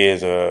 Some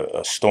kids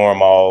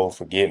storm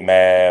off or get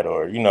mad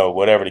or,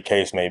 whatever the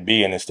case may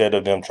be. And instead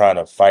of them trying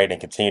to fight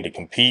and continue to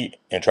compete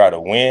and try to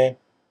win,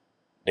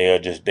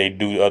 they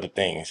do other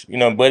things.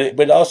 But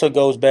it also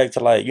goes back to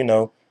like,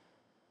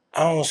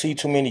 I don't see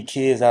too many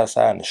kids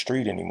outside in the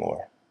street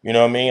anymore. You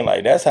know what I mean?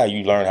 Like that's how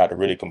you learn how to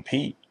really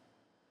compete.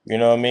 You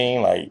know what I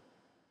mean? Like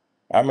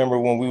I remember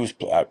when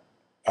I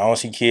don't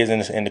see kids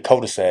in the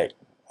cul-de-sac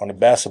on the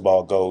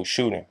basketball goal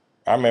shooting.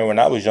 I remember when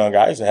I was younger,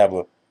 I used to have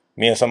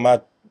me and some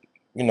of my,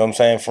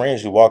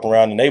 friends who walk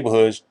around the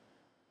neighborhoods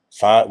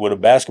with a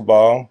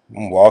basketball.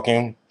 I'm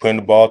walking, putting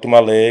the ball through my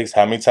legs,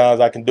 how many times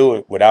I can do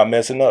it without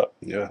messing up.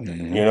 Yeah.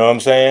 Mm-hmm. You know what I'm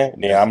saying?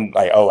 Then I'm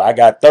like, oh, I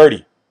got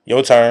 30.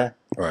 Your turn.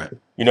 Right.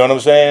 You know what I'm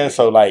saying?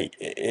 So like,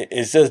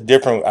 it's just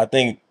different. I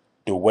think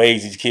the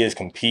ways these kids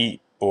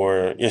compete,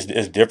 or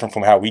it's different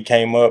from how we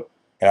came up,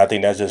 and I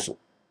think that's just,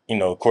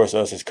 of course,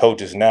 us as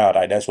coaches now,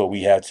 like that's what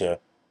we have to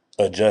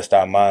adjust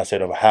our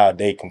mindset of how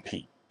they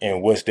compete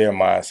and what's their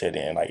mindset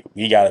in. Like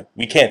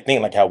we can't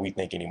think like how we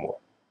think anymore.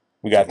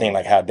 We got to think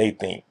like how they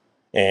think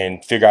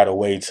and figure out a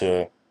way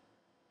to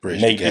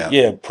Bridge make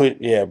the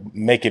gap.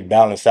 make it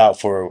balance out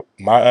for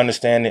my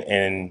understanding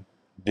and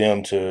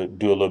them to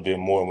do a little bit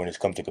more when it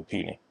comes to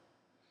competing.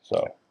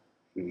 So,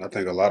 and I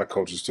think a lot of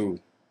coaches too,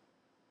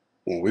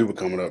 when we were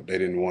coming up, they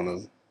didn't want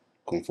to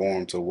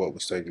conform to what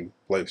was taking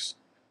place.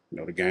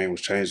 The game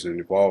was changing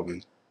and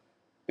evolving,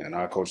 and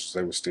our coaches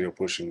they were still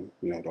pushing,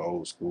 the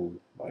old school.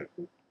 Like,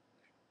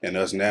 and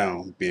us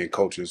now being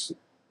coaches,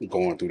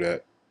 going through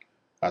that,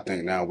 I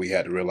think now we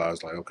had to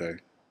realize like, okay,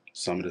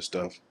 some of this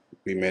stuff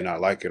we may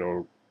not like it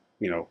or,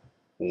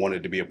 want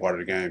it to be a part of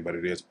the game, but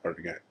it is a part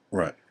of the game.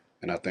 Right.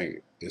 And I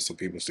think there's some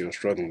people still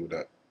struggling with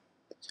that.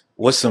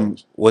 What's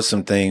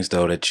some things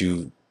though that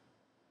you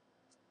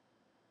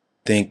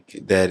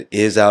think that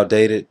is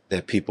outdated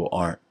that people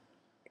aren't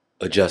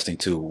adjusting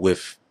to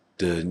with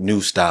the new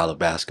style of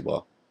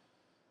basketball?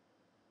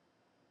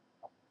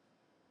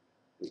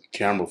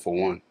 Camera for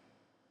one.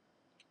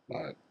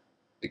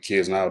 The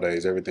kids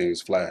nowadays, everything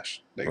is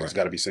flash. They just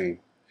got to be seen.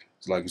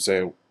 It's like you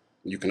said,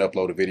 you can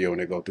upload a video and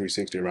they go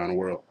 360 around the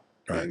world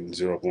in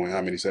 0.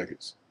 How many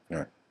seconds.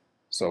 Right.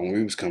 So when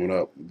we was coming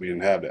up, we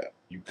didn't have that.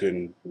 You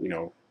couldn't,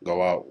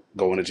 go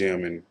in the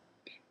gym and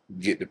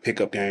get the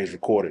pickup games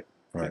recorded.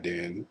 Right.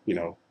 And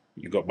then,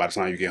 you go by the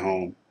time you get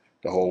home,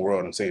 the whole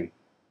world has seen.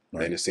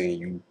 Right. Then it's seeing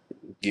you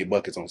get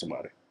buckets on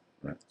somebody.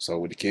 Right. So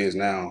with the kids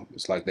now,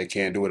 it's like they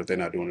can't do it if they're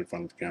not doing it in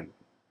front of the camera.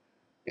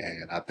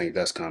 And I think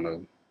that's kind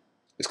of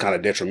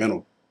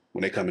detrimental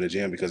when they come in the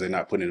gym because they're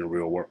not putting in the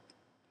real work.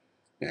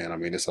 And I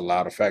mean, it's a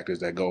lot of factors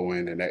that go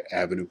in, and that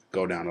avenue could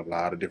go down a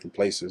lot of different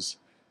places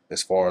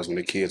as far as when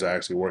the kids are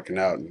actually working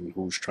out and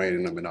who's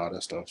training them and all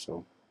that stuff.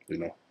 So,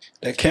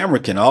 that camera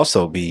can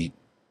also be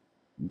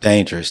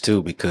dangerous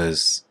too,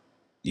 because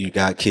you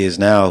got kids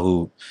now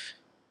who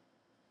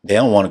they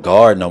don't want to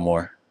guard no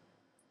more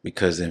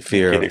because in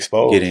fear of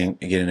getting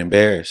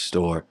embarrassed,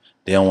 or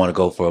they don't want to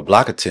go for a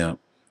block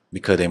attempt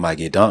because they might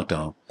get dunked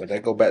on. But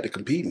that go back to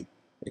competing.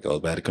 It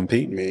goes back to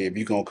competing. I mean, if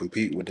you're going to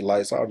compete with the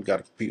lights off, you got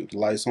to compete with the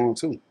lights on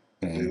too.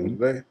 At the end of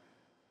the day.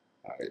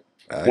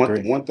 I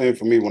agree. One thing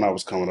for me when I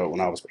was coming up,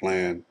 when I was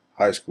playing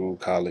high school,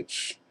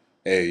 college,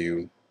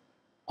 AAU,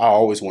 I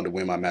always wanted to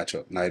win my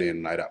matchup night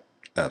in, night out.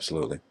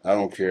 Absolutely. I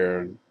don't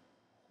care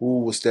who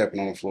was stepping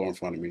on the floor in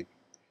front of me.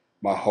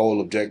 My whole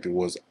objective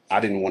was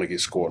I didn't want to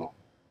get scored on.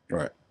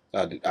 Right.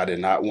 I did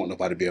not want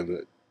nobody to be able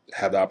to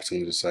have the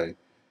opportunity to say,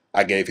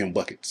 I gave him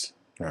buckets.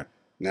 Right.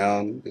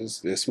 Now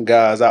there's some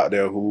guys out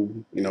there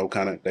who,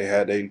 kind of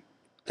they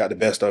got the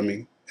best of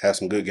me, had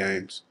some good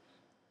games.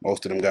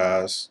 Most of them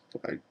guys,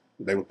 like,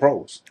 they were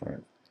pros. Right.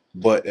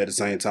 But at the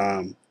same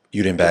time,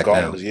 You didn't back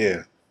regardless, down.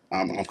 yeah,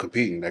 I'm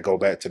competing. That go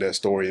back to that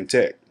story in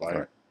tech. Like,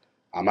 Right.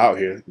 I'm out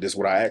here. This is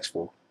what I asked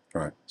for.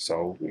 Right.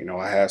 So,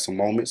 I had some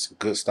moments,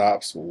 good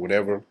stops,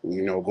 whatever,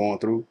 going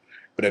through.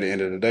 But at the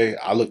end of the day,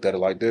 I looked at it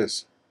like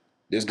this.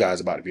 This guy's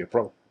about to be a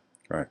pro.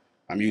 Right.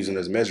 I'm using it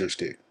as a measuring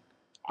stick.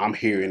 I'm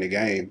here in the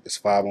game. It's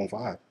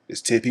 5-on-5.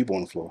 It's 10 people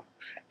on the floor.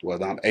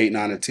 Whether I'm 8,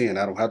 9, or 10,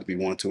 I don't have to be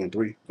 1, 2, and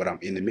 3, but I'm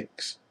in the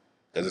mix.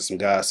 Because there's some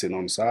guys sitting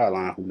on the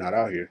sideline who not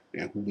out here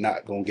and who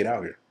not going to get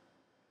out here.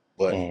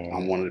 But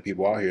I'm one of the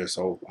people out here,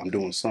 so I'm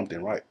doing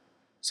something right.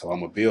 So I'm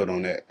going to build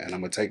on that, and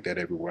I'm going to take that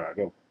everywhere I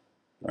go.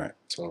 Right.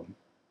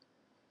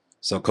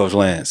 So Coach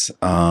Lance,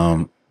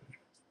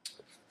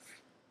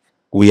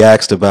 we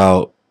asked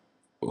about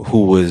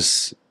who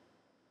was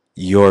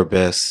your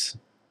best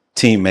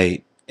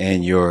teammate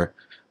and your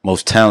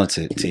most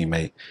talented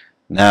teammate.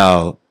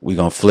 Now we're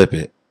gonna flip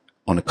it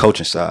on the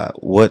coaching side.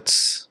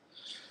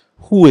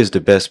 Who is the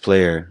best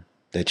player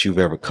that you've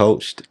ever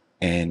coached,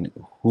 and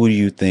who do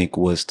you think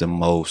was the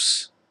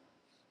most,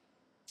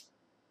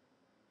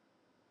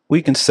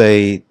 we can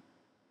say,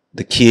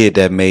 the kid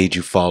that made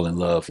you fall in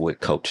love with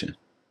coaching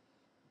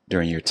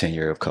during your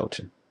tenure of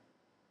coaching?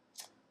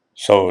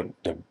 So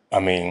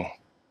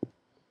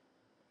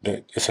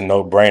it's a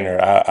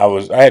no-brainer.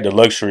 I had the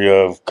luxury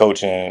of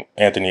coaching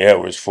Anthony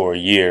Edwards for a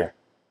year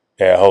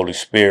at Holy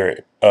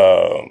Spirit.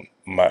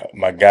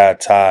 My guy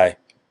Ty,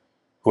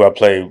 who I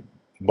played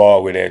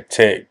ball with at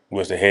Tech,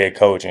 was the head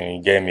coach, and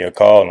he gave me a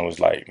call and was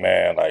like,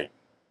 "Man, like, I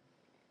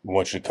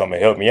want you to come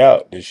and help me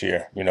out this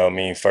year." You know what I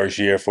mean? First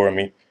year for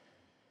me.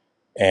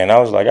 And I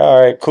was like,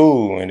 "All right,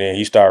 cool." And then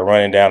he started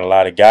running down a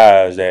lot of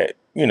guys that,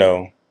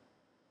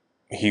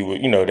 he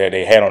would, that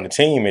they had on the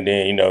team. And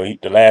then,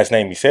 the last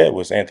name he said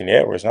was Anthony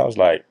Edwards. And I was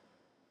like,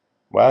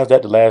 why is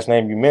that the last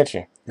name you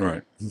mentioned?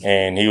 Right.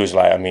 And he was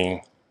like,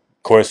 of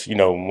course,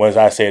 once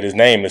I said his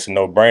name, it's a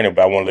no-brainer,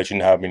 but I want to let you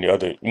know how many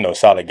other,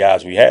 solid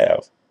guys we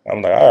have.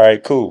 I'm like, all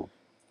right, cool.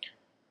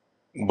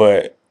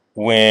 But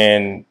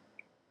when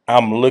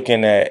I'm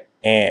looking at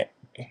Ant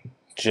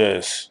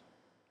just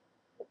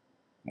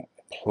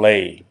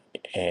play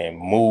and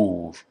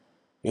move,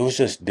 it was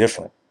just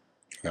different.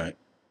 Right.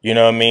 You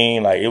know what I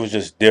mean? Like, it was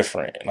just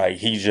different. Like,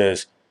 he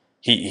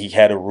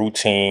had a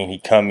routine. He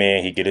come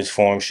in, he get his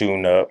form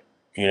shooting up.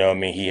 You know what I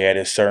mean? He had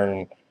his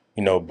certain,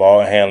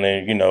 ball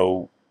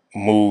handling,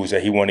 moves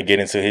that he wanted to get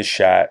into his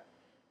shot.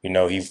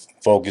 He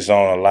focused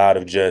on a lot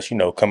of just,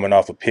 coming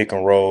off a pick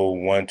and roll,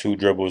 1-2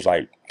 dribbles,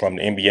 like from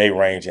the NBA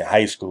range in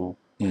high school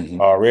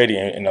already.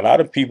 And a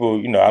lot of people,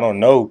 I don't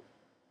know,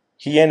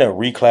 he ended up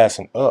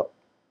reclassing up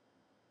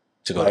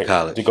To go to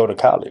college. To go to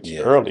college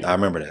early. I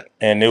remember that.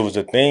 And it was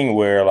a thing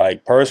where,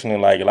 like, personally,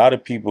 like, a lot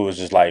of people was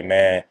just like,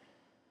 man,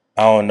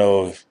 I don't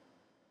know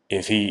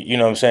if he, you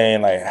know what I'm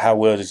saying? Like, how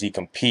well does he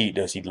compete?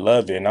 Does he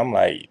love it? And I'm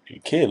like, the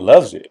kid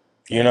loves it.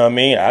 You know what I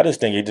mean? I just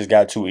think it just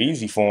got too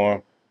easy for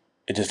him.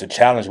 It just, the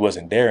challenge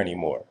wasn't there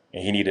anymore.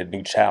 And he needed a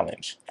new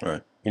challenge.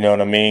 Right. You know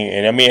what I mean?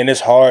 And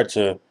it's hard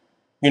to,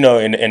 in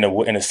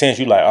a sense,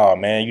 you're like, oh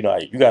man,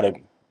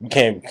 you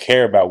can't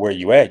care about where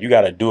you at. You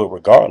gotta do it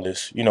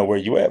regardless, where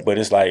you at. But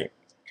it's like,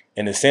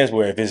 in a sense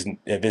where if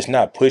it's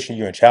not pushing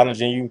you and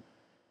challenging you,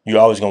 you're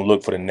always gonna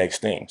look for the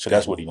next thing. So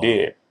that's what he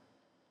did.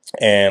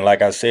 And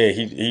like I said,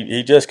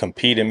 he just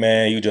competed,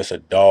 man. He was just a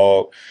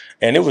dog.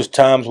 And it was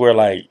times where,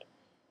 like,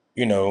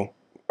 I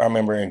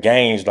remember in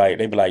games, like,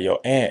 they'd be like, yo,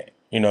 Ant,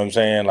 you know what I'm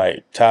saying?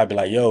 Like, Ty be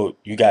like, yo,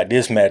 you got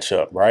this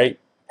matchup, right?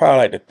 Probably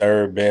like the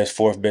third best,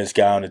 fourth best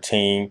guy on the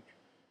team,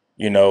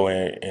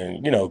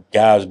 and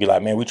guys would be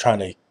like, man, we trying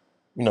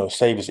to,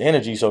 save his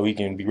energy so he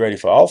can be ready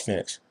for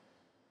offense.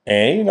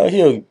 And,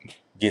 he'll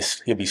be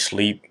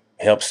asleep,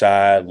 help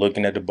side,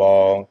 looking at the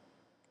ball,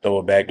 throw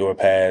a backdoor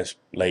pass,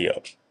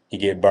 layup. He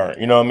get burnt.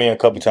 You know what I mean? A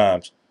couple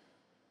times.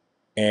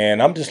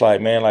 And I'm just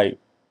like, man, like,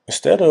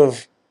 instead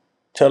of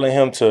telling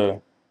him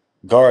to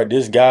guard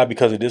this guy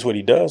because of this what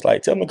he does,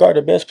 like, tell him to guard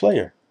the best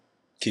player.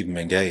 Keep him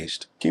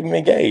engaged. Keep him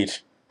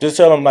engaged. Just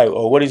tell him, like,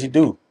 oh, what does he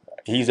do?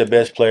 He's the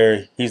best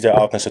player. He's the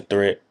offensive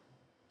threat.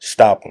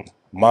 Stop him.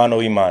 Mano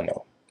y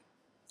mano.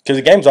 Because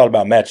the game's all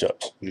about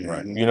matchups.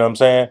 Right. You know what I'm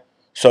saying?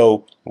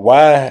 So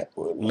why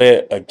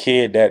let a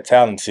kid that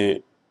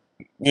talented,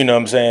 you know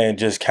what I'm saying,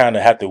 just kind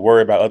of have to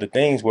worry about other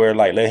things where,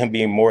 like, let him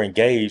be more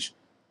engaged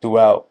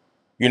throughout,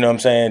 you know what I'm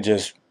saying,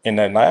 just in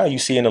that now you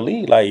see in the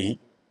league, like,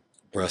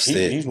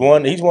 he's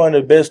one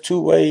of the best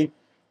two-way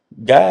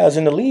guys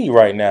in the league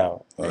right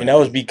now. Right. And that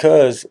was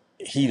because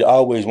he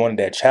always wanted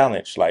that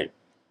challenge. Like,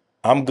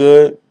 I'm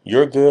good,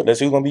 you're good, let's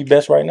see who's going to be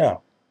best right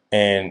now.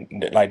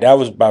 And, like, that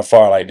was by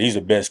far, like, he's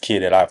the best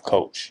kid that I've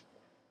coached.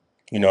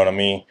 You know what I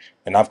mean?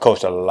 And I've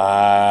coached a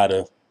lot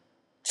of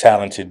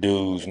talented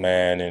dudes,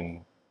 man,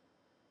 and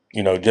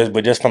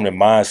just from the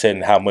mindset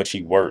and how much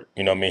he worked.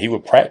 You know what I mean? He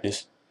would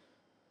practice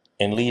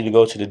and leave to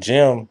go to the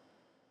gym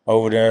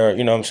over there,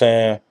 you know what I'm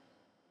saying,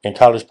 in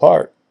College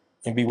Park.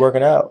 and be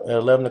working out at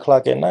 11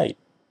 o'clock at night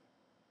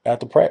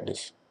after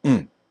practice.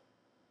 Mm.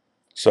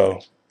 So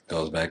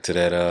Goes back to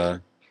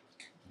that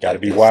got to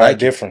be that wired psyche.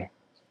 different.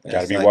 Got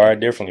That to be psyche. wired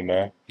differently,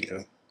 man.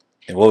 Yeah.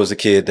 And what was the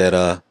kid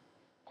that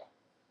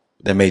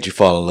made you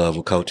fall in love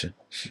with coaching?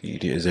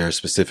 Is there a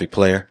specific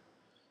player?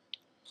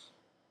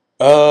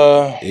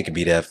 Uh, It could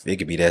be that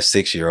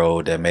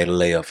 6-year-old that made a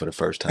layup for the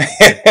first time.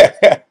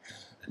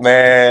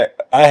 man,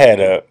 I had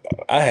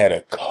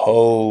a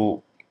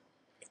cold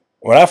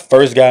when I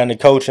first got into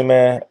coaching,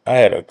 man. I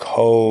had a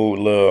cold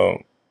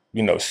little,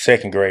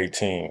 second grade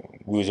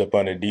team. We was up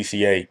under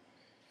DCA.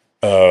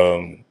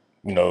 Um,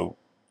 you know,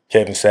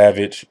 Kevin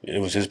Savage. It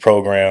was his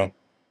program,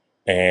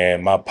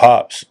 and my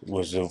pops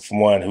was the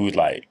one who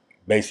like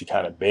basically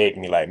kind of begged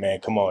me, like, man,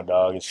 come on,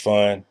 dog, it's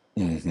fun.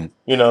 Hmm.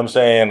 You know what I'm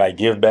saying? Like,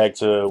 give back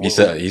to You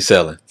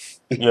selling.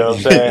 you know what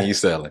I'm saying? You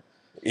selling.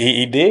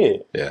 He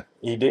did. Yeah.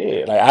 He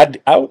did.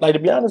 Like I like to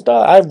be honest,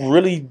 dog.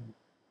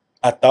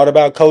 I thought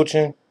about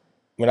coaching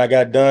when I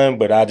got done,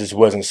 but I just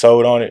wasn't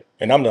sold on it.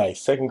 And I'm like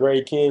second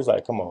grade kids,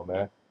 like, come on,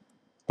 man.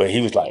 But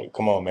he was like,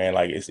 come on, man.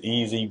 Like it's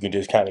easy. You can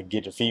just kind of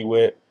get your feet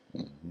wet.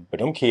 Hmm. But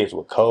them kids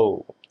were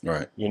cold.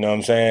 Right. You know what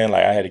I'm saying?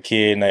 Like I had a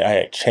kid, and I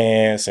had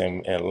Chance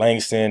and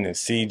Langston and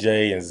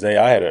CJ and Zay.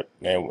 I had a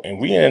man, and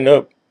we ended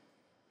up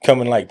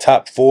coming like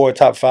top 4,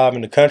 top 5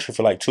 in the country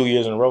for like 2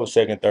 years in a row,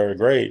 second, third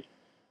grade.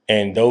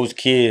 And those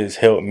kids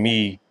helped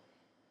me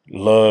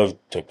love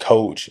to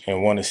coach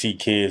and want to see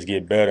kids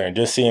get better. And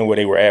just seeing where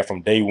they were at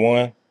from day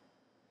one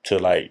to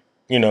like,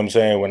 you know what I'm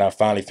saying, when I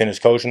finally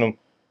finished coaching them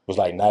was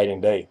like night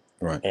and day.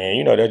 Right.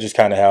 And, that's just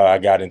kind of how I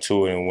got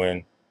into it and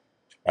when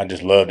I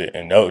just loved it.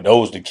 And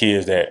those the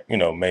kids that,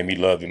 made me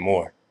love it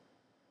more.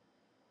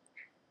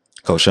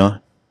 Coach Sean?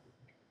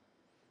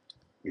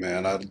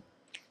 Man, I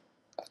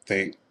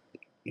think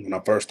when I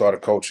first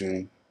started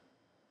coaching,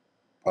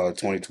 probably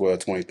 2012,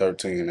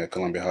 2013 at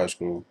Columbia High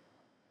School,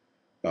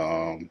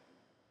 um,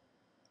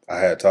 I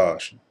had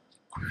Tosh.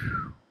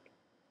 Cold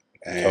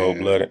And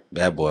blooded.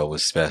 That boy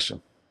was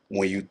special.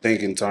 when you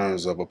think in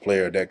terms of a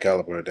player at that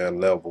caliber, at that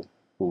level,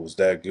 who was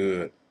that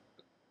good,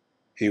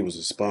 he was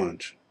a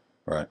sponge.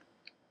 Right.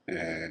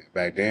 And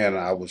back then,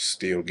 I was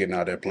still getting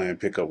out there playing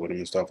pickup with him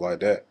and stuff like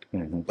that.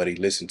 Hmm. But he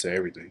listened to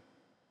everything.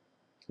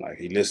 Like,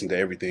 he listened to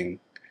everything.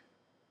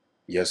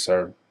 Yes,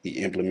 sir. He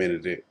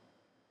implemented it.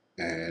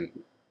 And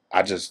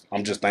I'm just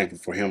thankful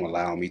for him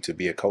allowing me to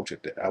be a coach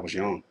at that. I was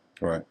young.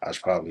 Right. I was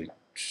probably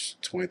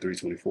 23,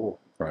 24.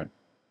 Right.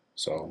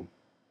 So,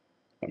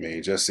 I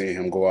mean, just seeing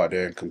him go out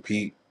there and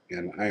compete,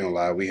 and I ain't gonna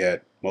lie, we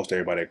had most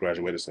everybody that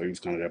graduated, so he was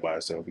kind of there by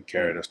himself. He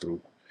carried us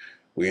through.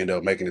 We ended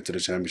up making it to the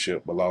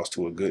championship, but lost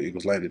to a good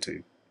Eagles Landing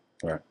team.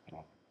 Right.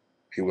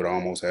 He would have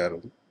almost had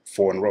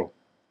 4 in a row.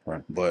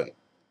 Right. But,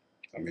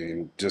 I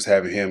mean, just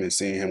having him and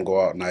seeing him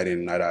go out night in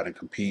and night out and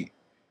compete,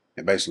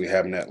 and basically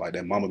having that, like,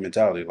 that mama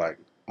mentality, like,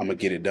 I'm going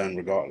to get it done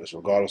regardless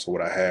of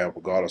what I have,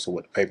 regardless of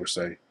what the papers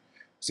say.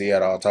 So he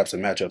had all types of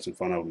matchups in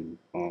front of him.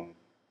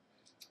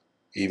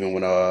 Even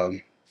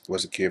when,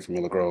 what's the kid from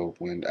Miller Grove?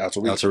 When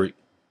Altarik.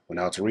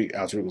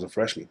 Altarik was a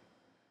freshman.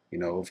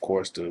 Of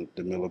course, the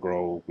Miller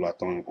Grove,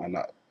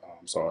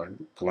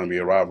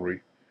 Columbia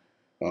rivalry.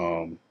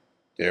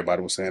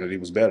 Everybody was saying that he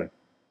was better.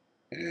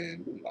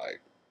 And,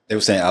 like, They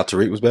were saying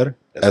Altarik was better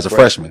as as a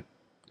freshman.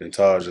 than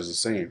Taj as a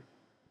senior.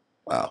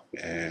 Wow.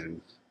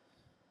 And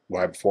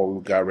right before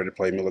we got ready to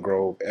play Miller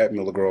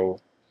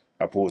Grove,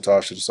 I pulled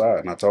Taj to the side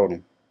and I told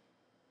him,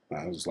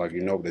 I was like,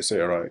 what they said,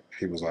 right?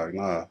 He was like,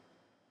 nah,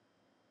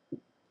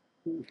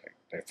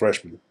 that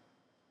freshman,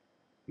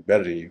 he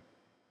better than you.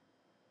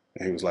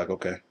 And he was like,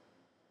 okay.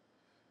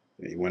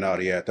 And he went out,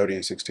 he had 30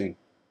 and 16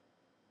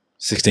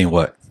 16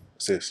 what?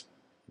 assists.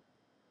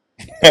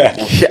 Yeah.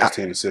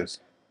 16 assists.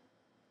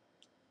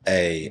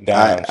 Hey,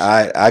 Dimes.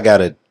 I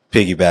gotta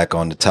piggyback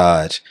on the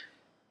Taj.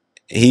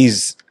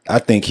 I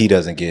think he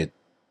doesn't get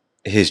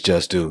his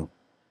just due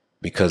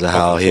because of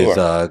how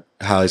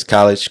his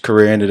college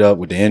career ended up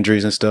with the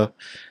injuries and stuff.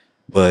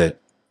 But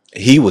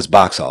he was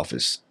box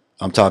office.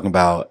 I'm talking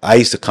about, I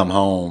used to come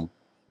home.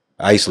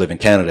 I used to live in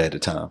Canada at the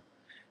time.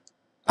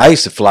 I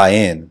used to fly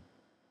in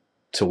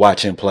to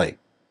watch him play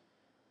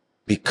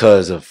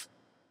because of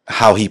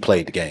how he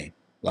played the game.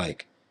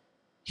 Like,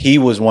 he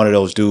was one of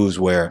those dudes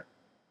where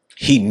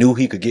he knew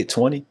he could get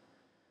 20,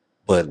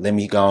 but let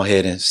me go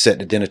ahead and set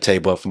the dinner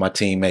table up for my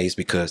teammates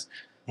because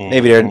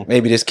maybe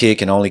this kid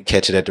can only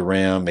catch it at the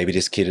rim. Maybe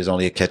this kid is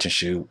only a catch and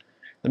shoot.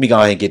 Let me go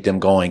ahead and get them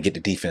going, get the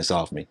defense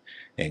off me.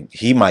 And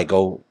he might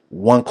go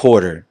one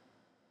quarter,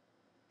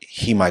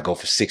 he might go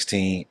for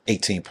 16,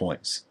 18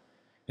 points.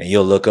 And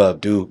you'll look up,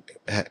 dude,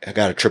 I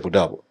got a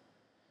triple-double.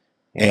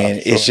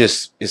 And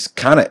it's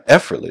kind of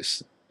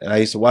effortless. And I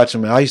used to watch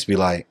him, and I used to be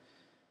like,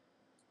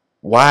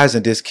 why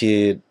isn't this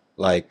kid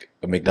like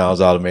a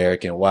McDonald's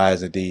All-American? Why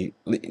isn't he,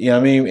 you know what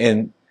I mean?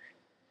 And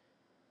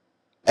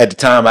at the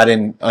time, I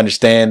didn't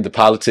understand the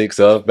politics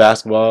of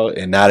basketball.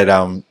 And now that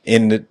I'm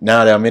in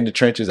the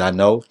trenches, I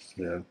know.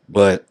 Yeah.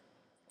 But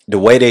the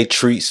way they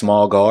treat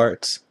small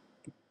guards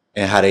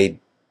and how they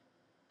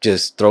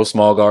just throw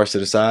small guards to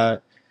the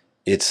side,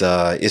 it's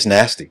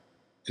nasty.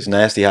 It's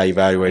nasty how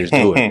evaluators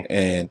do it.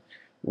 And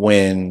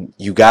when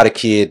you got a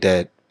kid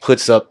that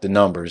puts up the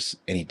numbers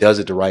and he does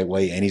it the right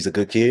way and he's a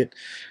good kid,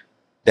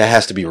 that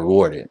has to be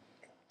rewarded.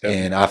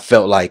 Definitely. And I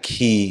felt like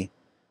he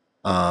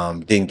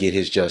didn't get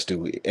his just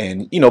due.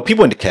 And, you know,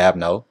 people in the cab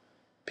know.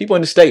 People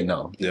in the state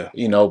know. Yeah.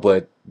 You know,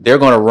 but they're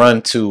going to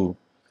run to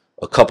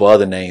a couple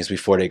other names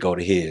before they go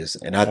to his.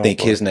 And I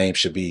think his name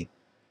should be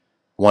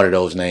one of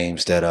those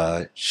names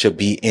that should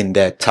be in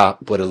that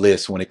top of the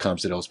list when it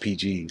comes to those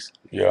PGs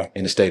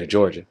in the state of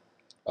Georgia.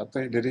 I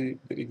think did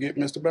he get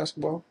Mr.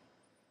 Basketball?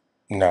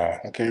 Nah,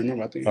 I can't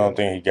remember. I don't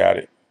think he got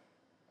it.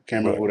 I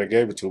can't remember who they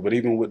gave it to. But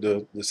even with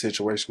the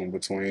situation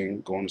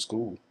between going to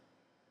school,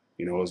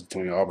 you know, it was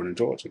between Auburn and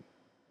Georgia.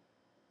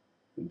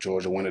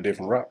 Georgia went a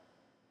different route.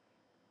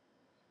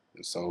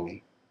 And so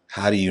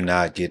how do you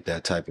not get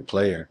that type of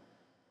player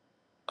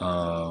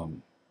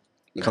coming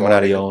guard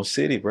out of your own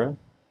city, bro?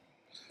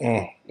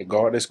 The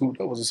guard they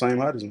scooped up was the same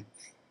height as him.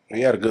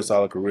 He had a good,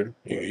 solid career.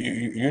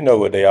 You know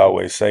what they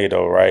always say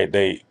though, right?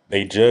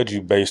 They judge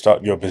you based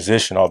off your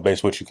position or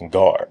based what you can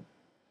guard.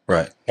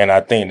 Right. And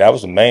I think that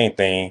was the main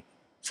thing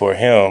for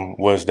him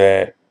was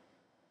that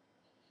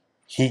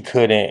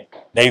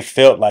they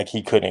felt like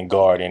he couldn't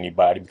guard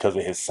anybody because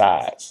of his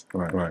size.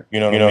 Right. You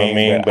know what I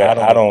mean? But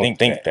I don't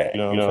think that.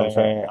 You know what I'm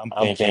saying?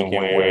 I'm thinking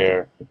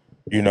where,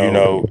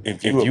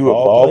 if you a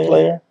ball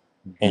player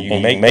and you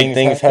make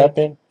things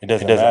happen, it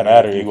doesn't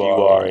matter if you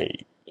are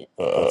a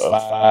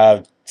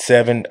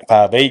 5'7",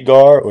 5'8"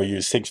 guard or you're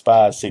 6'5",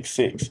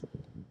 6'6".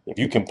 If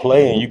you can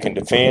play and you can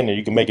defend and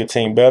you can make your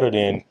team better,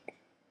 then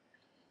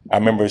I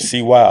remember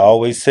CY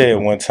always said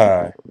one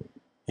time,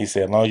 he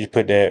said, as long as you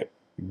put that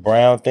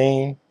brown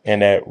thing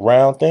and that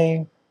round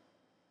thing,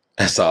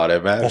 that's all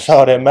that matters. That's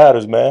all that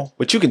matters, man.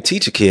 But you can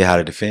teach a kid how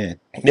to defend.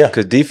 Yeah.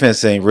 Because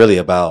defense ain't really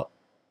about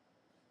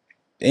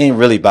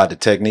the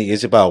technique.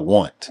 It's about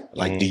want.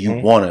 Like, do you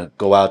want to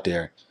go out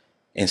there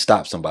and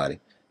stop somebody?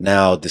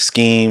 Now, the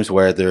schemes,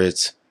 whether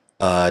it's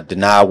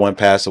deny one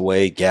pass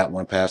away, gap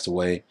one pass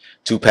away,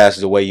 2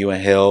 passes away, you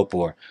in help,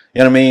 or, you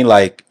know what I mean?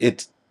 Like,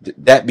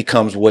 that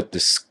becomes what the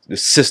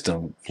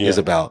system is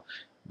about.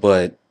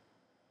 But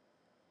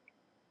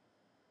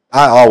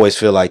I always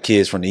feel like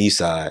kids from the east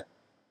side,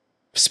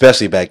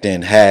 especially back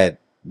then, had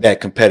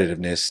that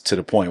competitiveness to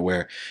the point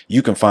where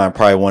you can find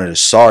probably one of the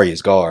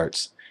sorriest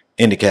guards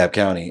in DeKalb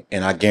County,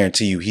 and I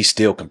guarantee you he's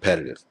still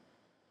competitive.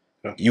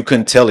 Yeah. You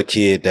couldn't tell a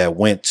kid that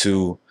went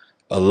to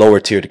a lower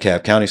tier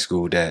DeKalb County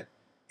school that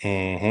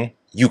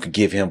you could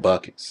give him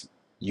buckets.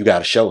 You got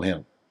to show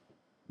him.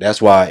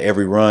 That's why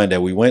every run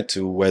that we went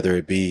to, whether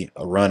it be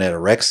a run at a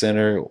rec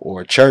center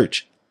or a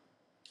church,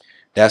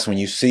 that's when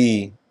you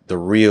see the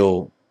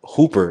real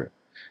hooper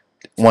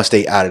once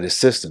they out of the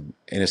system,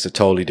 and it's a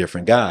totally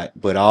different guy.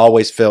 But I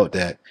always felt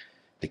that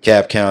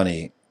DeKalb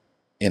County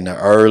in the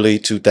early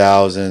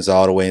 2000s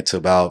all the way into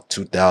about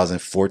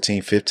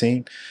 2014,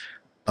 15,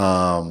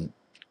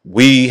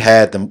 we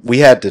had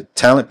the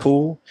talent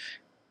pool,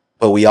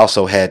 but we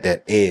also had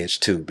that edge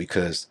too,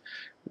 because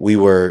we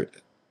were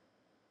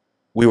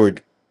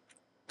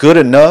good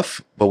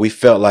enough, but we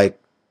felt like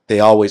they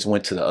always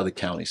went to the other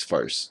counties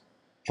first.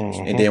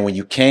 And then when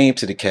you came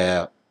to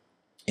DeKalb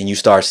and you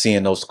start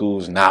seeing those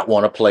schools not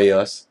want to play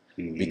us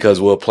because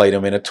we'll play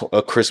them in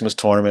a Christmas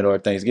tournament or a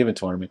Thanksgiving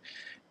tournament,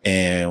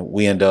 and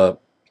we end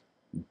up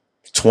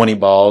 20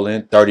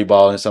 balling, 30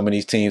 balling some of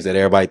these teams that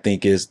everybody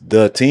think is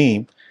the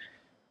team,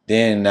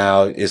 then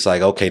now it's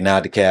like, okay, now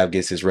DeKalb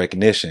gets his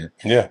recognition.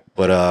 Yeah.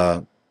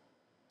 But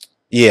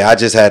yeah, I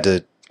just had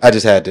to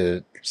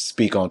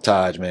speak on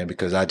Taj, man,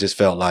 because I just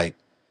felt like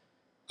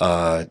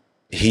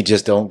he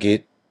just don't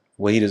get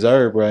what he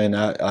deserved, bro. And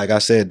like I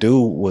said,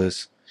 dude,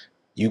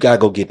 you gotta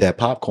go get that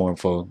popcorn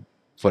for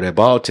that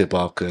ball tip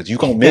off, because you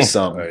gonna miss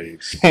something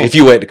if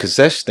you at the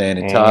concession stand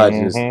and Taj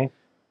just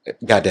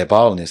got that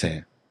ball in his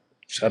hand.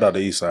 Shout out to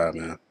Eastside,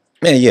 man.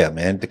 Man, yeah,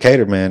 man.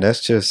 Decatur, man,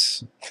 that's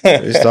just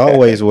it's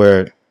always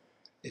where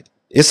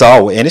it's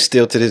always, and it's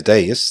still to this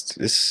day.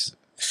 It's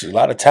a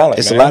lot of talent.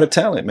 It's a lot of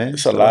talent, man.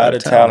 It's a lot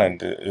of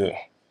talent.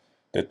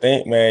 The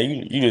thing, man,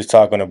 you just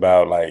talking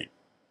about like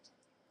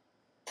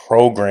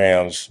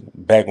programs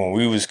back when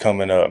we was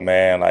coming up,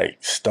 man. Like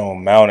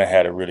Stone Mountain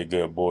had a really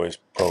good boys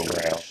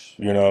program.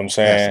 You know what I'm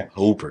saying?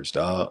 Hoopers,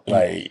 dog.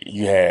 Like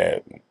you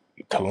had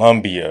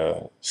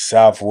Columbia,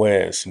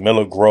 Southwest,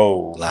 Miller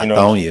Grove,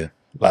 Lithonia.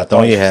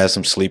 Lithonia has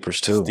some sleepers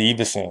too.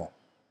 Stevenson.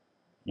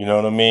 You know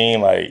what I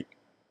mean? Like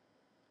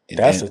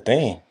that's the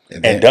thing.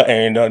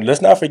 And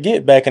let's not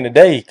forget back in the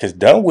day, because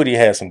Dunwoody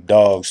had some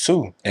dogs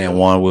too. And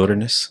Juan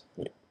Wilderness.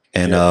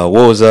 And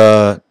what was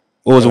the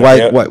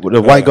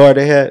white guard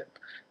they had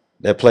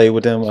that played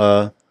with them?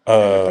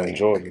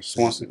 Jordan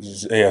Swansea.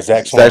 Yeah,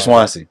 Zach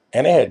Swansea.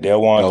 And they had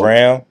Delwan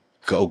Graham.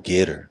 Go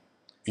get her.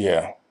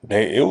 Yeah.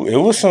 It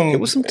was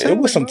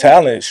some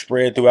talent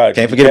spread throughout.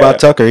 Can't forget about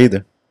Tucker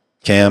either.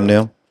 Cam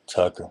them,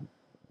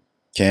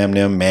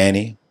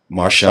 Manny,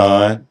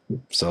 Marshawn.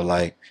 So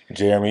like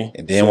Jeremy.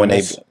 And then when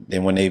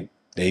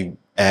they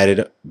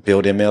added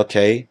built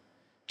MLK,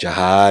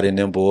 Jihad and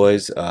them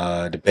boys,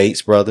 the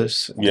Bates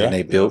brothers. Yeah. And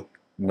they built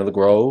Miller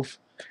Grove.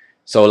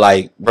 So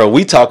like, bro,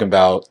 we talking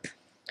about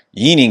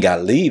you ain't even got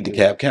to leave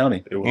DeKalb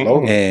County, It was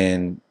loaded.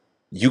 and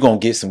you gonna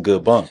get some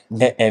good bump.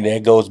 And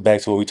that goes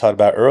back to what we talked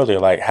about earlier,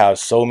 like how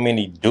so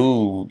many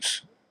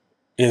dudes,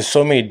 there's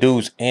so many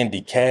dudes in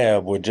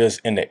DeKalb were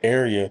just in the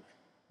area,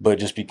 but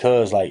just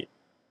because like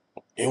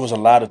it was a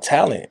lot of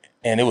talent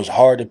and it was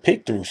hard to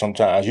pick through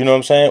sometimes, you know what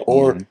I'm saying?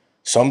 Or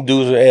some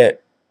dudes are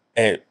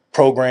at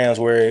programs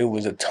where it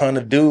was a ton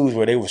of dudes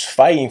where they was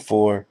fighting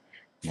for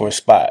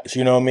spots,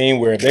 you know what I mean?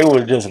 Where if they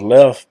would have just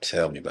left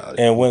Tell me about it.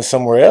 and went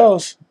somewhere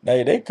else,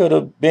 they could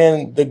have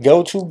been the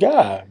go-to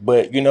guy.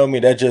 But you know what I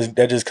mean,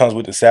 that just comes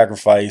with the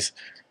sacrifice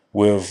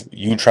with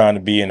you trying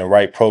to be in the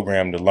right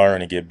program to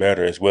learn and get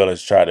better, as well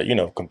as try to, you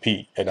know,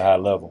 compete at a high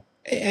level.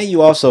 And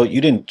you also,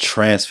 you didn't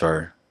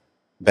transfer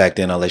back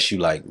then unless you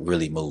like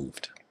really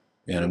moved.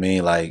 You know what I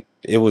mean? Like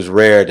it was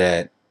rare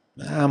that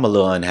I'm a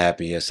little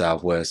unhappy at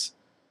Southwest.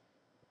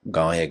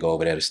 Go ahead, go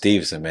over there to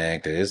Stevenson, man,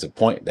 because it's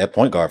that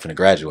point guard finna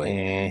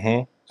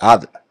graduate.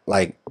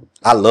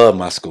 I love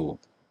my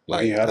school.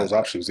 Like, you had those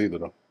options either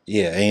though.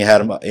 Yeah, ain't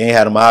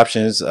had them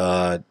options.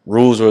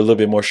 Rules were a little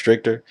bit more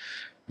stricter,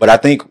 but I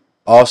think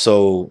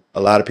also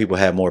a lot of people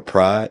had more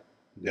pride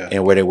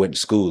in where they went to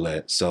school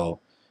at. So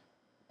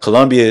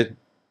Columbia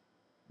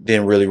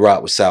didn't really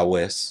rock with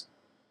Southwest.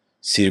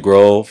 Cedar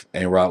Grove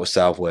ain't rock with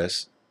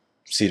Southwest.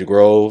 Cedar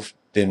Grove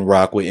didn't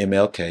rock with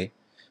MLK.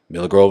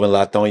 Miller Grove and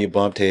Latonia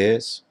bumped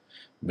heads.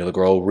 Miller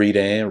Grove,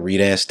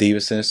 Redan,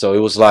 Stevenson. So it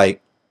was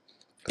like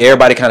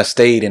everybody kind of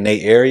stayed in their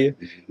area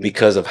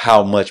because of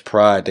how much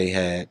pride they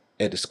had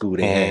at the school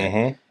they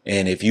had.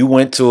 And if you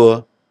went to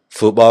a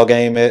football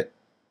game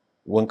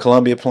when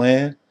Columbia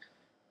playing,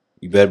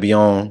 you better be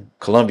on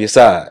Columbia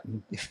side.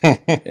 You know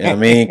what I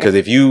mean? Because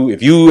if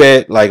you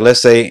at, like,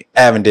 let's say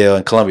Avondale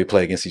and Columbia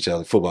play against each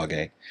other football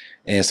game,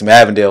 and some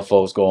Avondale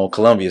folks go on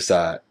Columbia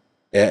side,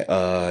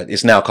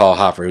 it's now called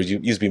Hoffer. It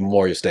used to be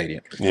Memorial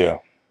Stadium. Yeah.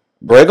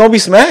 Bro, it's gonna be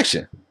some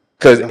action.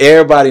 Because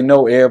everybody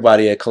know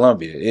everybody at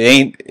Columbia.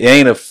 It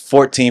ain't a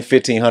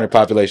 1,500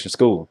 population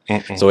school.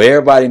 So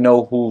everybody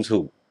know who's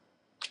who.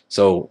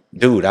 So,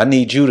 dude, I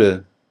need you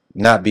to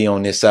not be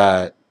on this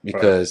side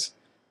because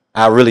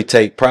I really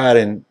take pride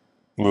in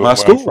my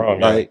school.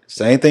 Like,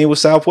 same thing with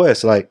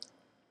Southwest. Like,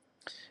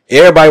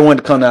 everybody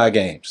wanted to come to our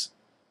games.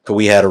 Because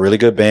we had a really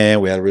good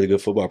band. We had a really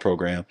good football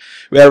program.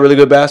 We had a really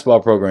good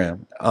basketball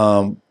program.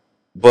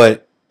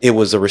 But it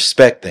was a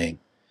respect thing.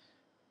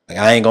 Like,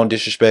 I ain't going to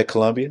disrespect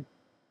Columbia.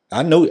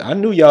 I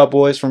knew y'all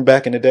boys from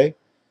back in the day.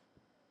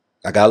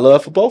 I got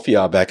love for both of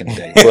y'all back in the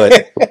day.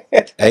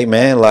 But hey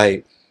man,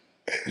 like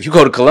you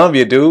go to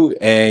Columbia, dude,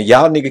 and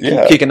y'all niggas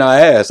keep kicking our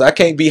ass. I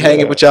can't be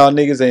hanging with y'all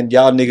niggas and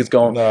y'all niggas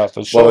going, nah,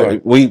 for sure.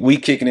 Boy, we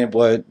kicking it,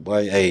 boy,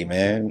 hey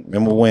man.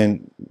 Remember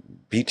when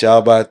beat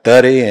y'all by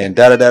 30 and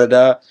da da da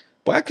da?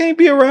 But I can't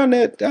be around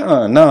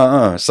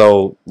that.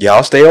 So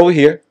y'all stay over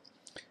here.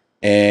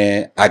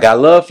 And I got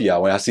love for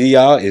y'all. When I see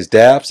y'all, it's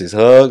daps, it's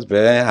hugs,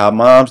 man. How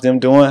moms them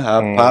doing? How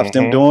pops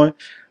them doing?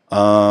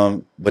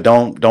 But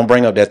don't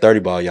bring up that 30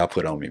 ball y'all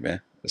put on me,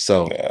 man.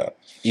 So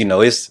you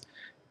know, it's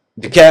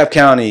DeKalb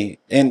County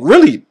and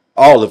really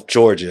all of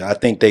Georgia. I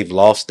think they've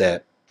lost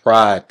that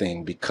pride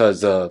thing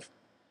because of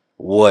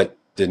what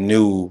the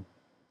new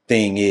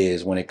thing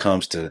is when it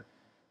comes to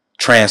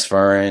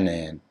transferring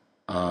and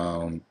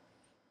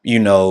you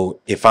know,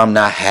 if I'm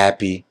not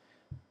happy,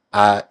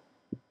 it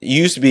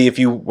used to be if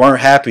you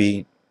weren't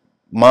happy,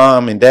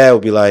 mom and dad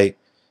would be like,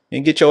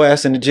 "And get your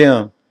ass in the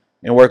gym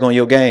and work on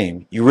your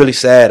game. You really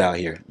sad out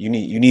here. You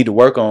need to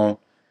work on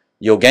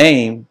your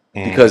game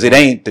because it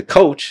ain't the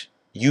coach.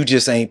 You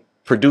just ain't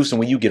producing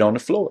when you get on the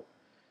floor."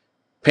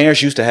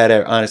 Parents used to have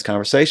that honest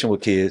conversation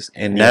with kids,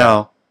 and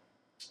now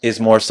it's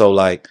more so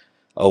like,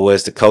 "Oh, well,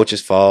 it's the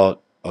coach's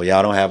fault. Oh,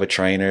 y'all don't have a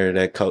trainer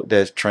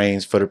that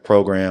trains for the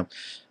program.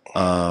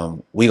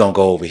 We gonna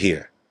go over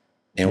here,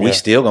 and we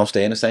still gonna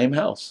stay in the same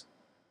house."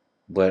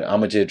 But I'm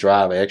going to just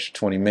drive an extra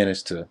 20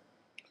 minutes to.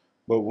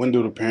 But when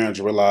do the parents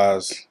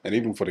realize, and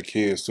even for the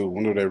kids too,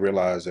 when do they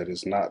realize that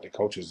it's not the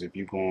coaches? If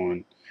you're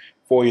going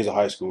 4 years of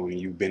high school and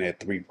you've been at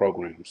 3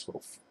 programs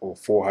or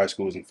 4 high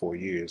schools in 4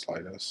 years,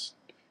 like that's,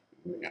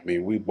 I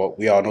mean,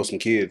 we all know some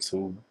kids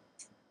who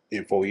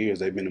in 4 years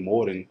they've been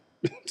to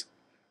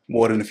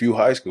more than a few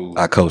high schools.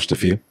 I coached a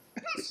few.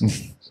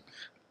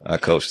 I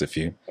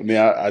mean,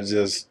 I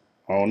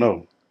don't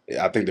know.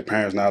 I think the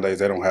parents nowadays,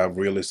 they don't have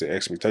realistic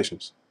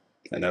expectations.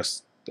 And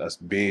that's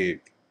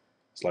big.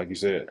 It's like you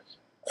said.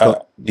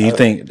 So do you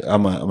think,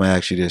 I'm gonna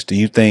ask you this, do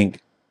you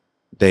think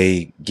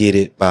they get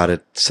it by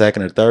the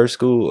second or third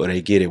school, or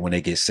they get it when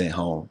they get sent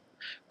home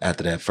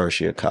after that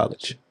first year of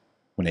college,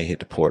 when they hit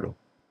the portal?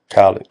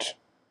 College.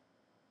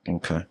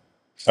 Okay.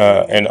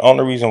 And the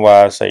only reason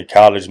why I say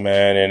college,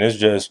 man, and it's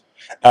just,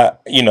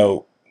 you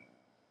know,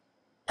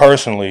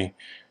 personally,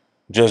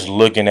 just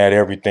looking at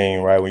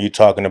everything, right, when you're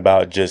talking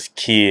about just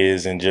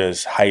kids and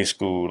just high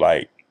school,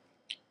 like,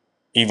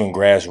 even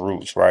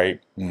grassroots, right?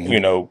 You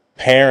know,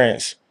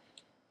 parents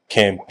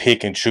can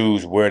pick and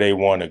choose where they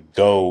want to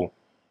go,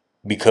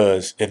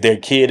 because if their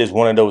kid is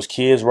one of those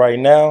kids right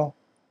now,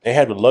 they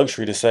have the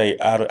luxury to say,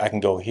 I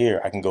can go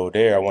here, I can go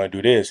there, I want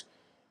to do this.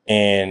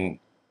 and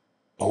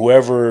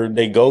whoever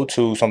they go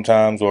to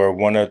sometimes, or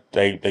one that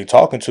they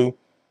talking to,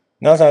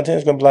 9 out of 10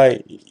 is gonna be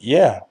like,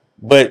 yeah.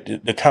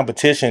 But the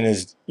competition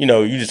is, you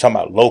just talking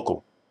about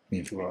local.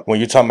 Right. When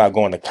you're talking about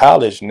going to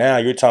college, now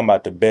you're talking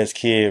about the best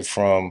kid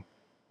from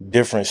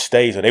different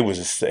states, or they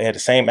had the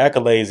same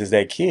accolades as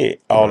that kid,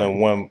 all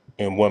Right.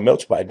 in one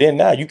milk spot. Then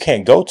now you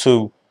can't go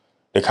to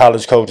the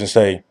college coach and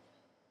say,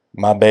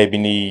 my baby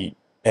need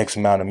X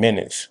amount of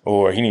minutes,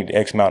 or he need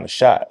X amount of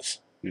shots,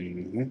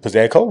 because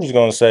that coach is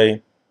gonna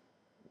say,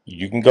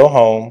 you can go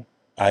home.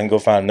 I can go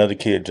find another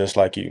kid just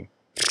like you.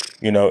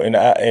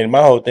 And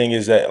my whole thing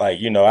is that, like,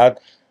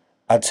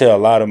 I tell a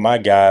lot of my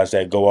guys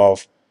that go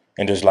off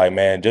and just like,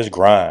 man, just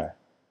grind.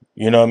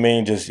 You know what I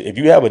mean? Just if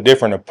you have a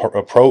different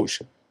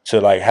approach to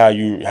like how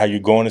you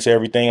go into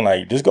everything,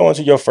 like just go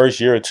into your first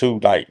year or two,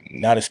 like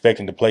not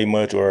expecting to play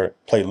much or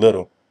play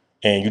little,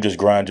 and you just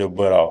grind your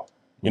butt off.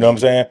 You know what I'm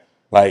saying?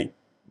 Like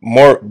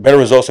better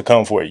results will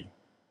come for you,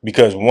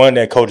 because one,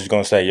 that coach is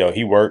gonna say, yo,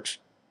 he works,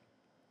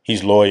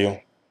 he's loyal,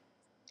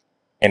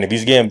 and if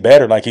he's getting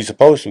better like he's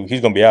supposed to,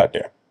 he's gonna be out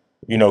there.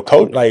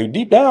 Coach, like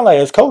deep down, like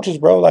as coaches,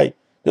 bro, like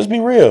just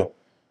be real.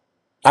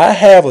 I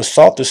have a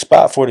softer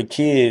spot for the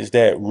kids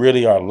that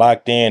really are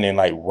locked in and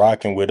like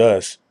rocking with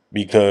us,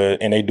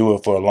 and they do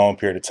it for a long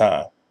period of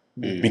time.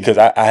 Because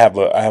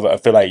I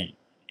feel like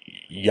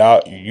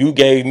you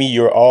gave me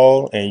your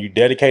all and you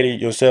dedicated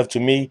yourself to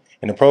me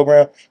in the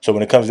program. So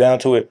when it comes down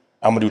to it,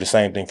 I'm gonna do the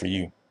same thing for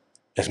you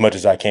as much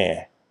as I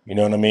can. You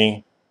know what I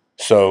mean?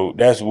 So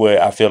that's what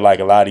I feel like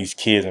a lot of these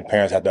kids and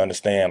parents have to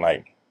understand.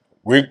 Like,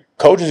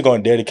 coaches are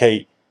going to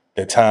dedicate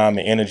the time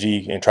and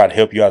energy and try to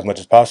help you out as much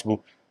as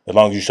possible, as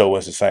long as you show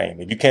us the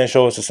same. If you can't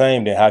show us the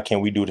same, then how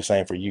can we do the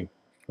same for you?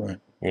 Right.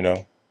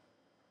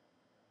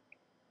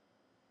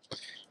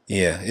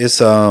 Yeah, it's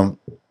a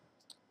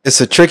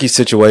tricky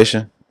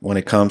situation when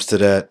it comes to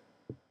that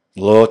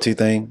loyalty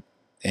thing.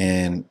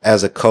 And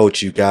as a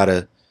coach, you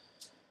gotta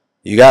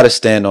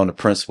stand on the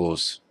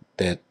principles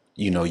that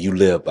you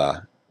live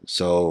by.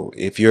 So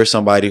if you're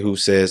somebody who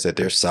says that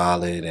they're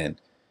solid and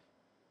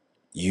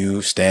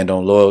you stand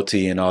on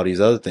loyalty and all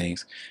these other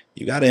things,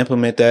 you got to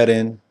implement that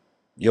in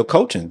your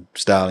coaching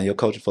style and your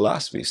coaching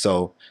philosophy.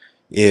 So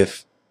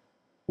if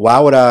why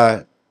would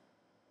I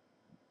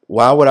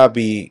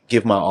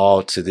give my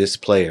all to this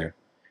player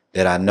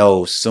that I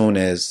know soon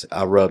as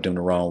I rub them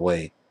the wrong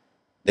way,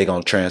 they're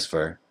going to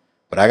transfer.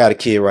 But I got a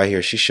kid right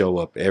here. She show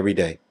up every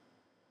day.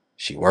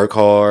 She work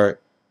hard.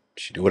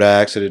 She do what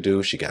I ask her to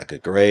do. She got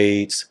good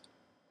grades.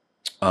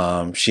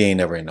 She ain't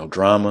never in no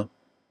drama.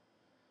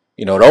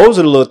 Those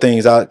are the little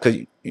things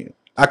cause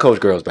I coach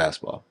girls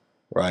basketball,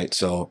 right?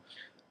 So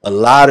a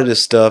lot of the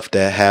stuff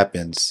that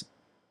happens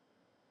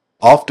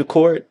off the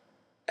court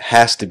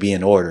has to be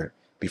in order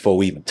before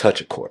we even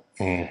touch a court.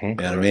 Mm-hmm. You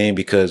know what I mean?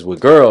 Because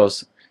with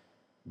girls,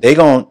 they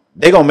gonna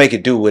make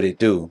it do what it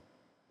do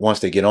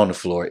once they get on the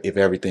floor if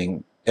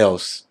everything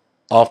else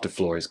off the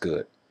floor is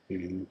good.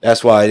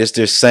 That's why it's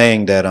this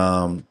saying that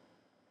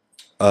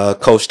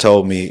coach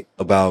told me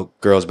about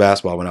girls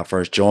basketball when I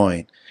first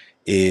joined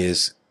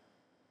is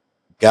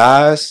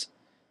guys,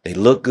 they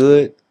look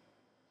good,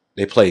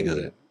 they play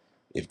good.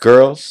 If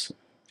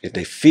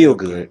they feel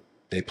good,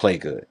 they play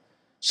good.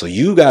 So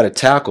you got to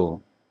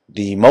tackle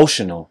the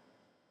emotional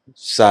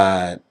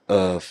side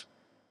of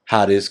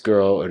how this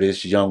girl or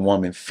this young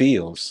woman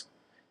feels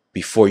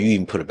before you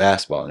even put a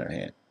basketball in her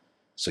hand.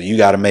 So you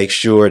got to make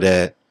sure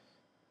that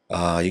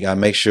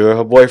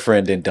her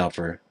boyfriend didn't dump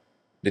her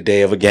the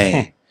day of a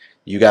game.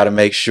 You got to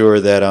make sure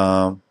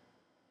that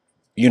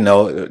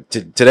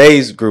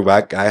today's group,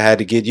 I had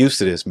to get used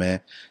to this,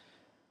 man.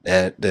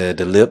 That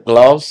the lip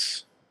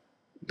gloss,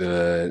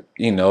 the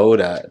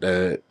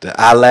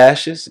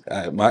eyelashes.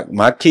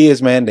 My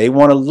kids, man, they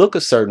want to look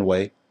a certain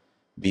way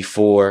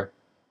before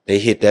they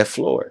hit that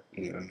floor.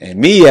 Yeah. And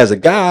me as a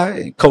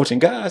guy coaching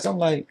guys, I'm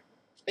like,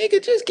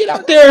 nigga, just get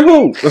out there and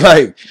hoop.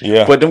 Like,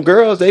 yeah. But them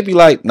girls, they be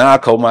like, nah,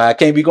 Coach, I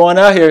can't be going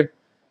out here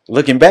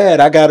looking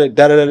bad. I got it,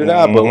 da.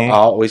 But I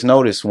always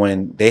notice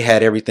when they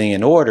had everything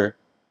in order,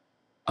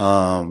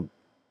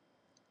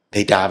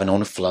 they diving on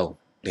the flow.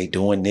 They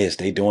doing this,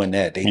 they doing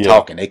that, they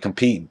talking, they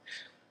competing.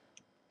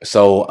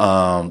 So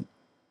I'm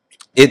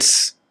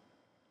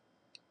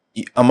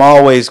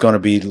always going to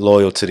be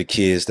loyal to the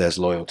kids that's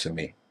loyal to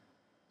me.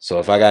 So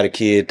if I got a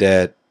kid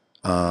that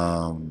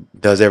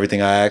does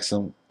everything I ask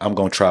them, I'm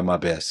going to try my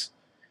best.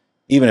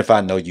 Even if I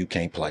know you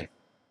can't play,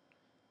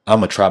 I'm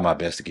going to try my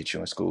best to get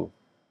you in school.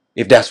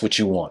 If that's what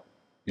you want.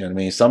 You know what I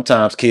mean?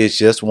 Sometimes kids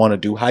just want to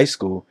do high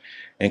school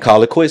and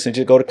call it quits and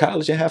just go to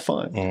college and have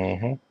fun.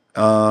 Mm-hmm.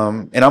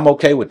 And I'm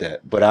okay with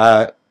that.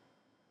 But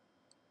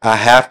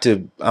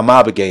I'm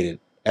obligated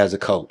as a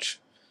coach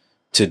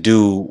to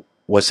do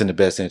what's in the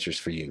best interest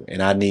for you.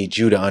 And I need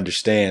you to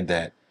understand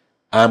that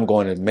I'm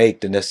going to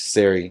make the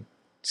necessary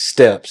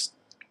steps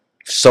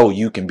so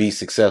you can be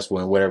successful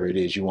in whatever it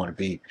is you want to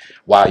be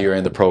while you're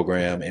in the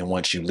program and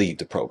once you leave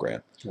the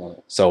program. Right.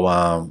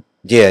 So,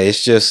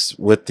 it's just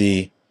with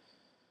the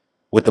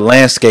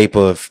landscape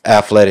of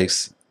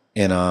athletics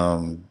in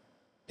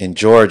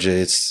Georgia,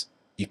 it's,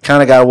 you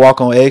kind of got to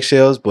walk on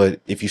eggshells, but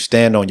if you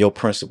stand on your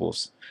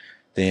principles,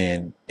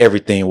 then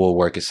everything will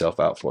work itself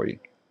out for you.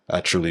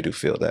 I truly do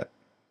feel that.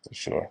 For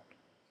sure.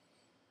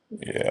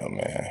 Yeah,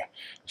 man.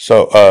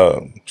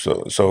 So,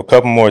 so a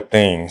couple more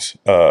things,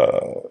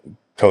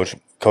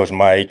 Coach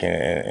Mike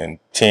and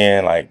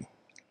Ten. Like,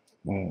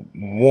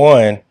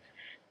 one,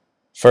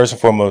 first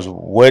and foremost,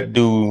 what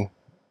do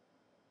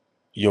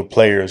your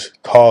players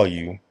call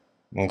you?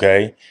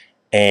 Okay,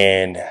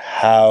 and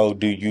how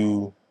do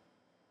you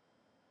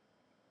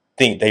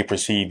think they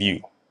perceive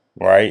you?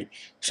 Right.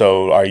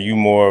 So, do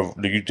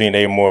you think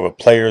they're more of a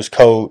player's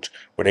coach,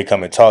 where they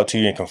come and talk to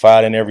you and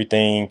confide in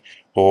everything,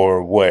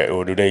 or what?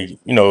 Or do they,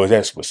 is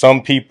that with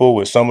some people,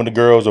 with some of the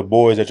girls or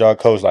boys that y'all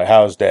coach? Like,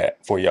 how's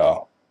that for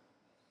y'all?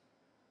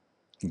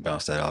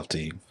 Bounce that off to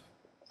you.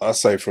 I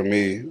say for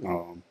me,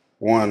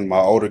 one, my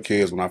older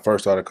kids, when I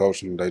first started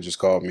coaching, they just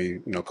called me,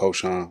 Coach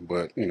Sean.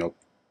 But,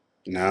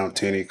 now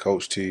Tenny,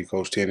 Coach T,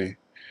 Coach Tenny.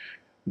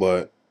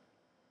 But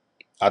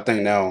I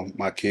think now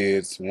my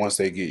kids, once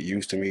they get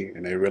used to me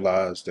and they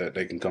realize that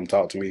they can come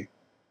talk to me,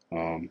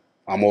 I'm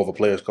more of a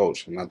player's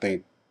coach. And I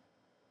think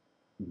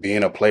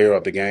being a player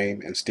of the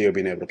game and still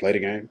being able to play the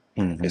game,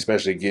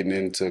 especially getting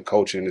into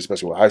coaching,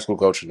 especially with high school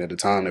coaching at the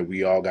time that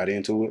we all got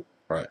into it.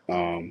 Right.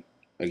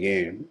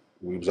 Again,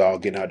 we was all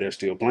getting out there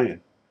still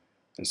playing.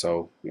 And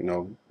so,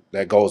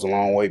 that goes a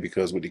long way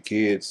because with the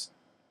kids,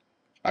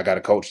 I got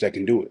a coach that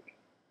can do it.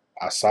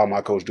 I saw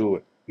my coach do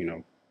it.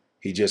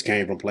 He just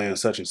came from playing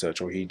such and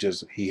such, or he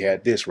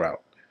had this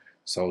route.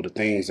 So the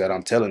things that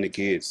I'm telling the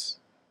kids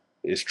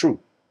is true.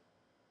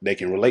 They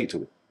can relate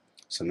to it.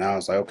 So now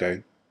it's like,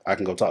 okay, I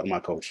can go talk to my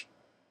coach.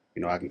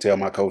 I can tell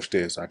my coach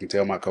this. I can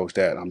tell my coach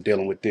that. I'm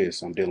dealing with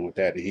this. I'm dealing with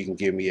that. And he can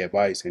give me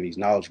advice, and he's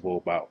knowledgeable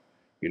about,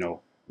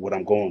 what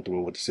I'm going through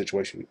and what the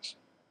situation is.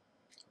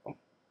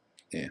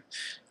 Yeah.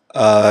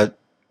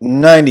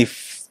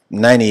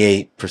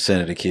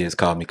 98% of the kids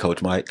call me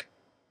Coach Mike.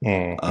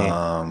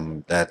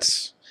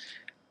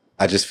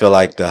 I just feel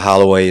like the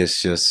Holloway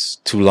is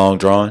just too long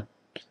drawn,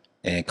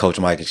 and Coach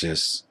Mike is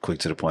just quick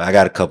to the point. I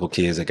got a couple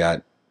kids that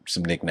got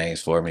some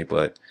nicknames for me,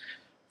 but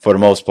for the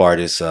most part,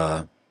 it's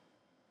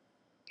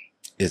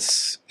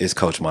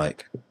Coach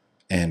Mike.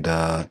 And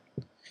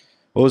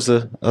what was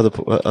the other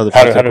part of the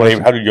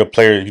question? How do you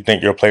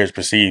think your players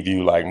perceive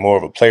you? Like, more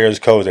of a player's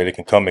coach that they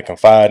can come and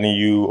confide in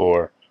you,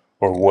 or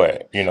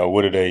what?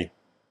 What do they?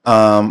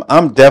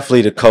 I'm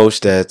definitely the coach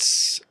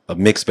that's a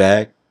mixed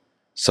bag.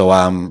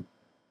 So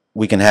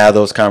we can have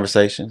those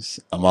conversations.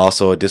 I'm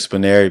also a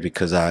disciplinary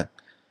because I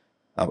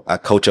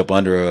coach up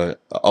under a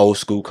old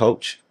school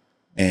coach,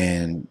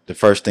 and the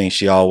first thing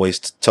she always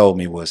told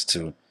me was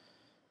the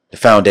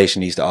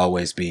foundation needs to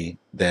always be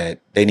that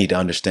they need to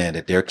understand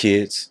that they're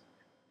kids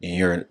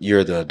and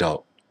you're the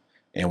adult.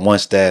 And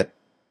once that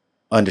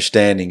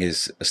understanding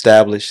is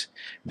established,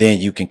 then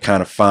you can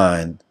kind of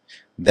find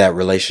that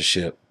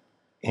relationship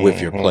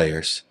with your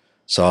players.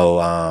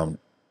 So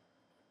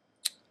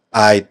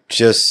I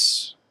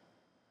just,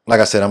 like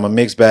I said, I'm a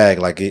mixed bag.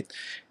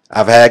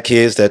 I've had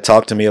kids that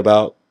talk to me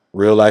about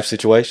real life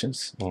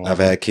situations. I've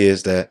had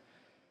kids that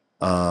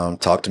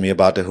talk to me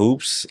about the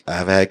hoops.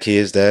 I've had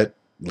kids that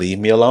leave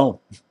me alone.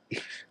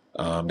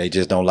 They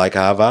just don't like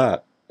how I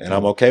vibe, and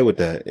I'm okay with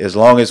that. As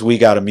long as we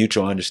got a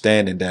mutual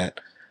understanding that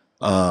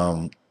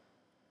when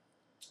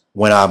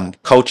I'm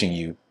coaching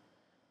you,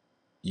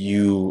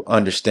 you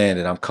understand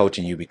that I'm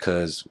coaching you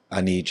because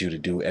I need you to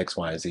do X,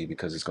 Y, and Z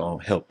because it's going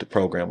to help the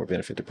program or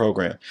benefit the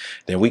program,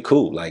 then we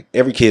cool. Like,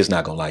 every kid's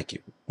not going to like you,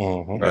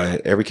 right?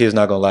 Every kid's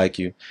not going to like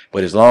you.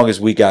 But as long as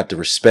we got the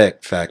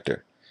respect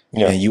factor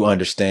and you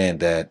understand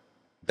that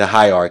the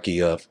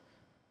hierarchy of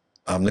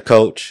I'm the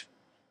coach,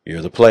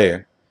 you're the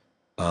player,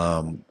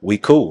 we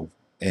cool.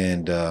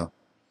 And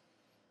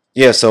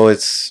so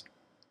it's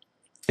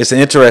an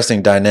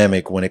interesting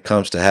dynamic when it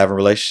comes to having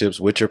relationships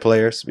with your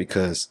players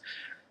because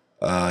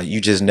you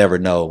just never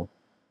know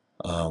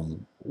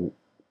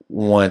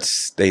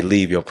once they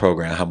leave your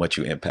program how much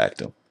you impact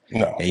them.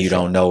 No, and you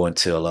don't know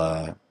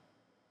until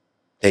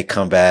they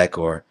come back,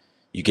 or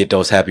you get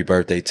those happy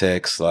birthday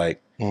texts,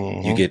 like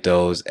you get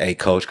those, hey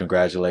coach,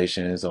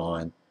 congratulations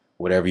on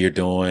whatever you're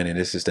doing, and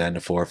this is that and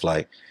the fourth.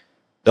 Like,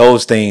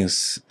 those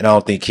things, and I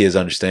don't think kids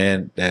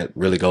understand that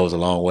really goes a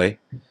long way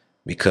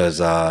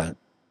because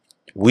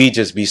we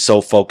just be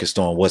so focused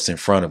on what's in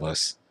front of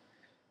us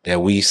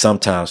that we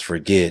sometimes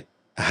forget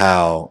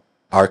how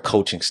our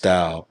coaching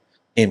style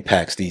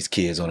impacts these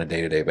kids on a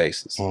day-to-day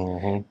basis.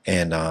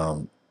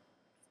 And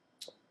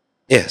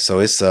so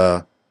it's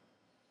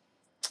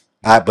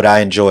but I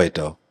enjoy it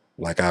though.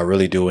 Like, I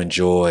really do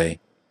enjoy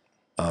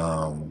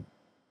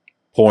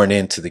pouring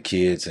into the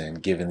kids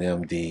and giving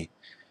them the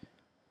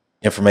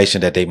information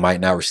that they might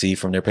not receive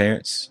from their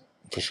parents.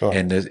 For sure.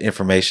 And the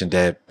information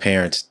that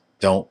parents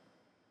don't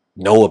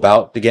know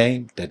about the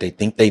game that they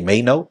think they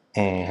may know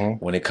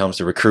when it comes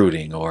to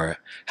recruiting, or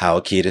how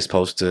a kid is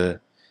supposed to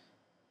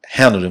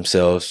handle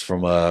themselves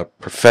from a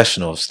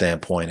professional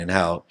standpoint, and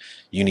how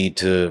you need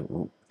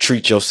to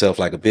treat yourself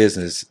like a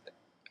business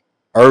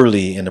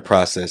early in the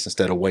process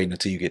instead of waiting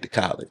until you get to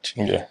college.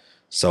 Yeah.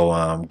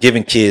 So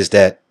giving kids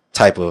that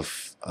type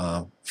of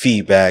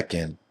feedback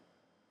and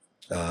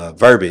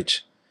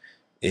verbiage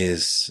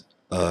is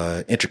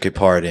intricate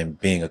part in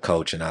being a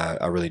coach, and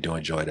I really do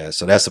enjoy that.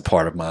 So that's a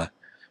part of my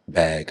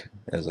bag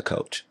as a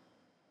coach.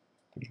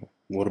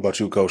 What about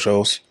you, Coach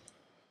O's?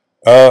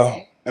 Uh,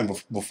 And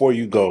before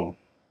you go,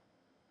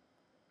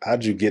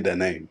 how'd you get that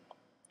name?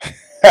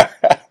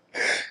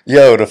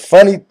 Yo, the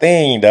funny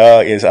thing,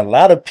 dog, is a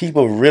lot of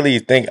people really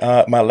think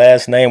my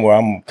last name, where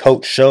I'm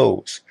Coach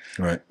Shows.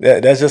 Right.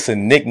 That's just a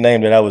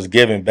nickname that I was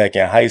given back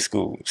in high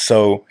school.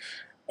 So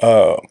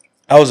uh,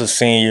 I was a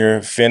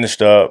senior,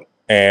 finished up,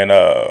 and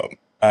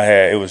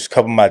it was a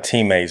couple of my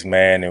teammates,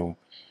 man, and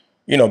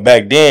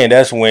back then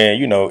that's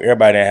when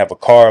everybody didn't have a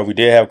car. We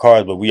did have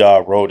cars, but we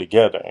all rode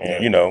together,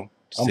 and Yeah.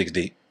 I'm 6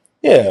 deep.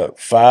 yeah,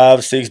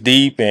 5, 6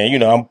 deep,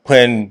 and I'm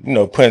putting $3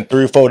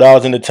 or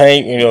 $4 in the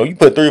tank. You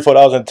put $3 or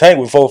 $4 in the tank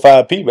with 4 or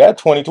 5 people. That's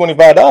 $20,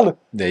 $25.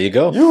 There you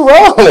go. You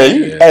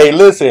rolling? Yeah. Hey,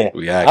 listen,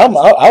 We active.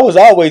 I was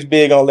always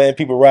big on letting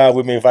people ride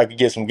with me if I could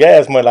get some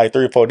gas money, like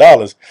 $3 or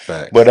 $4.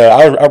 Facts. But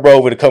I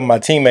rode with a couple of my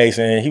teammates,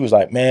 and he was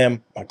like,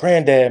 "Man, my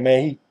granddad,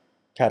 man, he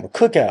got a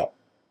cookout.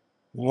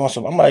 You want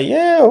some?" I'm like,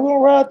 "Yeah, we're gonna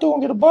ride through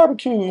and get a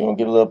barbecue. You gonna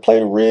get a little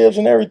plate of ribs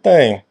and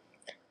everything."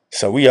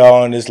 So we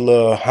all on this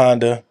little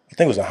Honda. I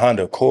think it was a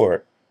Honda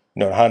Accord.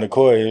 The Honda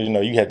Accord,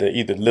 you had to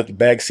either lift the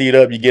back seat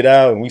up, you get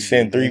out, and we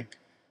send 3.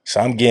 So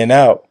I'm getting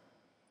out,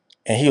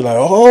 and he was like,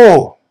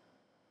 "Oh,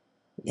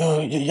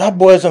 y'all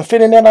boys done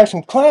fit in there like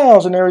some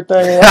clowns and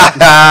everything."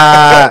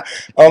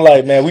 I'm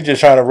like, "Man, we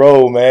just trying to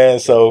roll, man."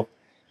 So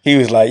he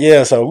was like,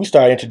 "Yeah." So we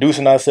started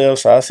introducing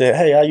ourselves. So I said,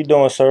 "Hey, how you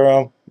doing,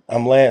 sir?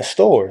 I'm Lance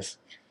Stores."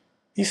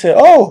 He said,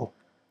 "Oh,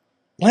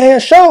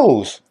 Lance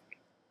Shows."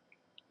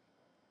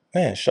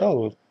 "Lance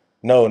Shows?"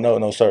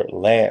 No, sir.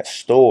 Lance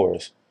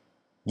Stores.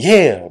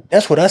 "Yeah,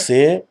 that's what I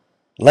said.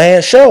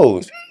 Lance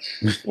Shows."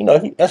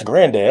 That's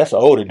granddad. That's an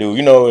older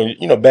dude.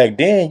 Back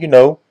then,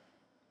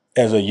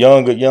 as a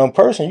young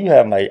person, you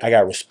have like, I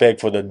got respect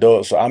for the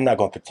adults, so I'm not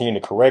gonna continue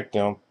to correct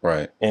them.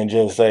 Right. And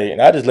just say,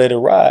 and I just let it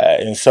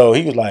ride. And so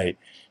he was like,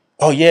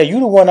 "Oh yeah, you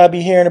the one I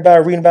be hearing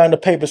about, reading about in the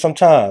paper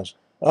sometimes.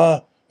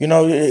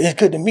 It's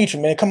good to meet you,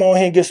 man. Come on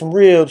here and get some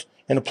ribs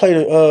and a plate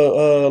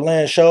of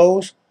Land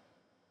Shows."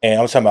 And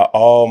I'm talking about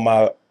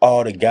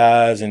all the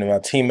guys and my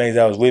teammates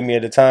that was with me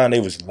at the time, they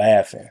was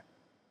laughing,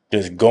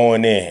 just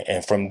going in.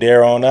 And from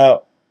there on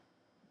out,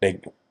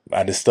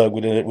 I just stuck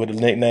with the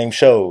nickname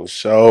Shows.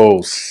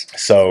 Shows.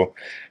 So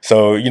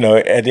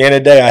at the end of the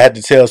day, I had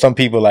to tell some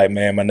people like,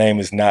 "Man, my name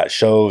is not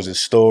Shows, it's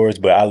Stores,"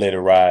 but I let it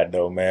ride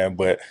though, man.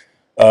 But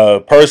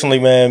personally,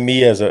 man,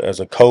 me as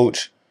a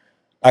coach,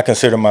 I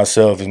consider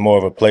myself as more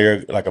of a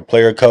player, like a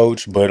player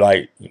coach. But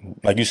like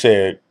you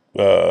said,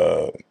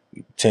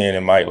 10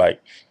 and Mike,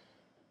 like,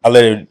 I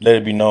let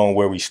it be known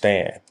where we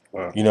stand.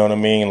 Wow. You know what I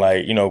mean?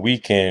 Like, we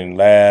can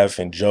laugh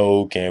and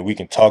joke and we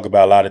can talk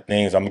about a lot of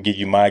things. I'm gonna give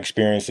you my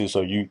experiences,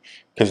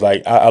 because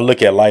like I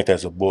look at life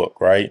as a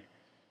book, right?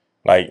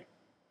 Like,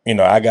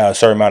 I got a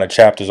certain amount of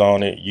chapters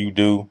on it. You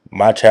do.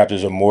 My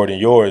chapters are more than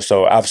yours.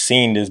 So I've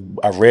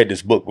read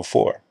this book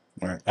before.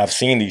 Right. I've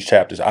seen these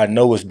chapters. I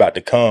know what's about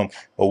to come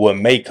or what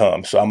may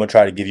come. So I'm gonna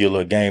try to give you a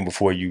little game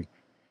before you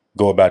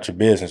go about your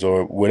business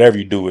or whatever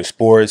you do with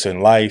sports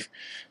and life.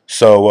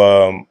 So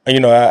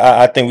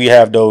I think we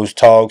have those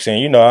talks,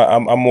 and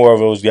I'm more of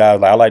those guys.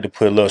 Like, I like to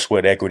put a little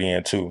sweat equity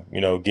in too.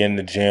 Get in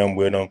the gym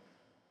with them,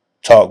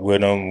 talk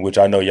with them, which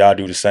I know y'all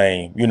do the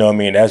same. You know what I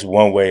mean? That's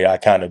one way I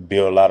kind of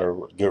build a lot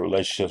of good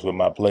relationships with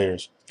my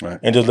players, Right.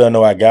 and just let them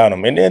know I got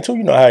them. And then too,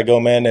 you know how I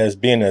go, man. As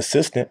being an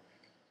assistant,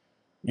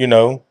 you're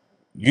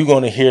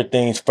gonna hear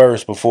things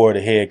first before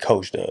the head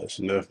coach does.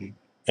 Definitely.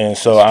 And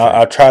so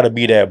I try to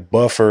be that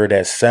buffer,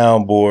 that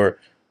soundboard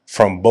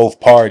from both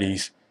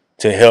parties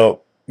to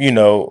help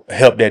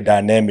that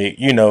dynamic,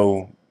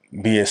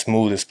 be as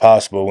smooth as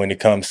possible when it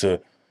comes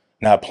to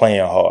not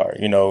playing hard.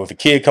 If a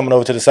kid coming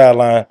over to the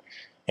sideline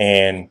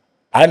and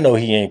I know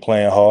he ain't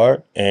playing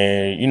hard,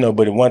 and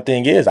but the one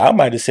thing is, I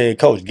might have said,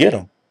 "Coach, get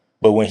him,"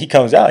 but when he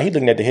comes out, he's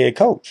looking at the head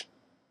coach,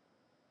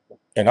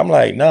 and I'm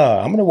like,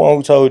 "Nah, I'm the one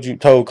who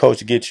told coach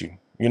to get you."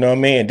 You know what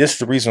I mean? And this is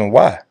the reason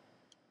why.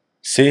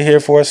 Sit here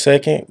for a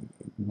second,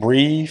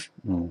 breathe.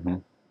 Mm-hmm.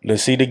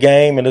 Let's see the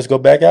game and let's go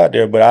back out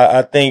there. But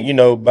I think,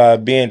 by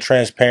being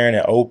transparent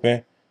and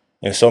open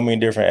in so many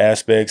different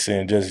aspects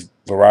and just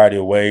variety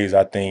of ways,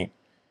 I think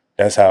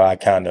that's how I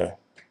kind of,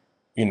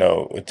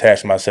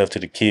 attach myself to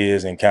the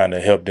kids and kind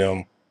of help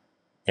them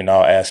in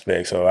all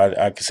aspects. So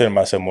I consider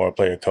myself more a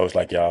player coach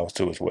like y'all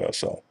too as well.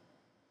 So.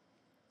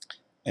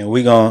 And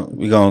we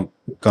gonna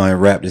go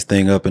and wrap this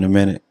thing up in a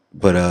minute.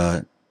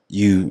 But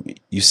you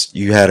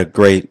had a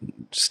great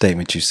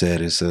statement. You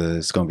said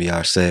it's gonna be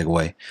our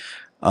segue.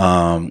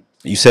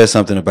 You said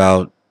something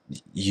about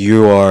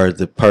you are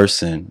the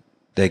person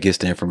that gets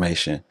the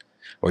information,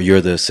 or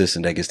you're the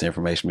assistant that gets the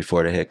information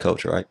before the head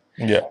coach, right?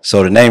 Yeah.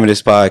 So the name of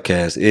this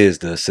podcast is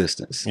The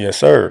Assistants. Yes,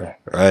 sir.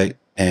 Right?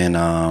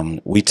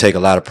 And we take a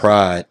lot of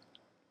pride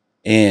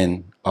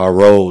in our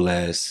role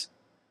as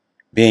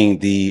being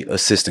the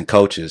assistant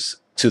coaches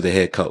to the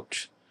head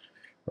coach,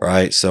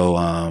 right?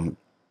 So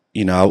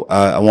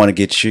I want to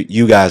get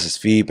you guys'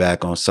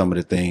 feedback on some of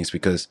the things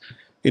because,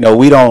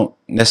 we don't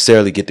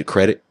necessarily get the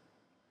credit.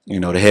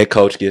 The head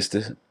coach gets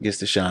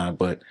to shine,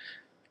 but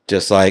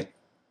just like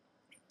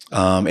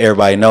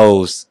everybody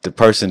knows, the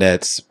person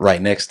that's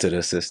right next to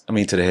the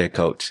to the head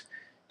coach,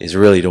 is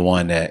really the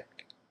one that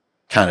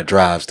kind of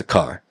drives the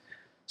car.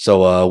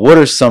 So, what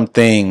are some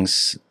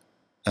things?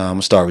 I'm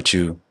gonna start with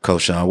you,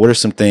 Coach Sean. What are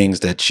some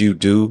things that you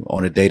do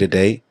on a day to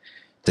day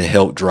to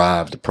help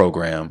drive the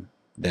program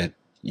that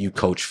you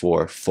coach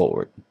for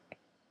forward?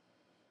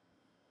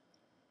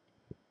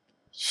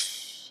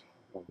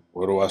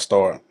 Where do I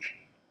start?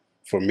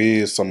 For me,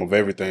 it's some of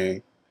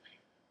everything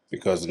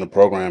because in the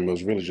program it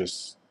was really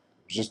just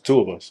two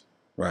of us,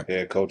 Right.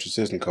 head coach,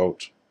 assistant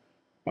coach.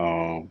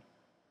 Um,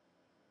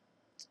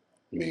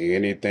 I mean,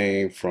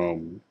 anything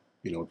from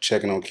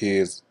checking on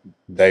kids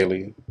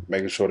daily,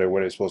 making sure they're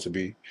where they're supposed to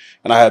be.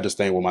 And I have this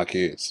thing with my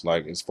kids,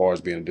 like as far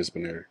as being a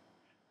disciplinary,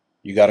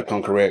 you got to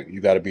come correct. You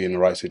got to be in the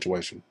right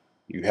situation.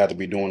 You have to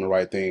be doing the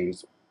right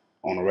things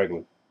on a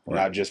regular, Right.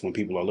 not just when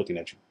people are looking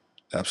at you.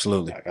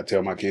 Absolutely. Like I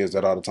tell my kids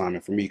that all the time.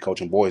 And for me,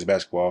 coaching boys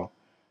basketball,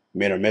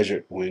 men are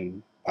measured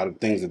when by the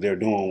things that they're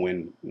doing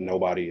when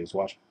nobody is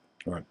watching.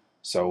 Right.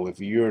 So if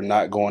you're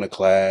not going to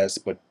class,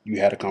 but you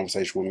had a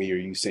conversation with me or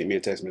you sent me a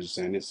text message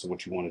saying this is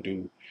what you want to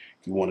do,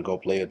 you want to go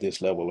play at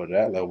this level or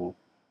that level,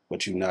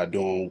 but you're not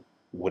doing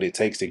what it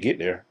takes to get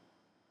there,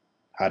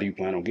 how do you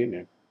plan on getting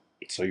there?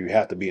 So you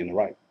have to be in the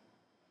right.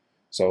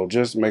 So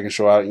just making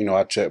sure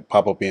I check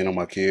pop up in on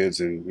my kids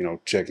and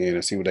check in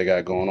and see what they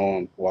got going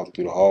on, walking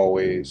through the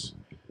hallways,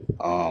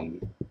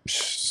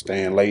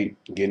 staying late,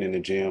 getting in the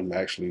gym,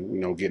 actually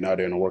getting out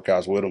there in the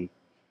workouts with them,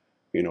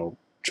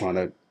 trying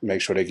to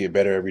make sure they get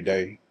better every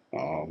day.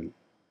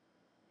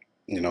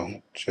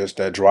 Just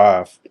that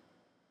drive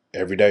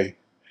every day.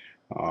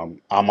 I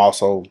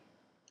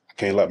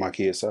can't let my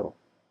kids settle.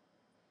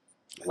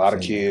 A lot of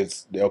Absolutely.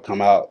 kids, they'll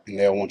come out and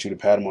they'll want you to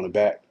pat them on the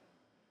back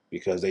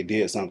because they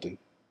did something.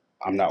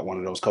 I'm not one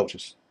of those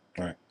coaches.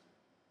 Right.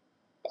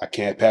 I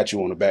can't pat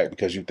you on the back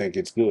because you think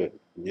it's good.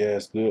 Yeah,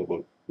 it's good,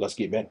 but let's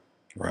get better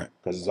Right.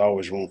 because there's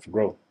always room for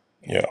growth.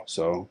 Yeah.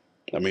 So,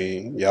 I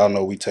mean, y'all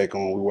know we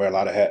wear a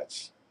lot of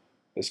hats,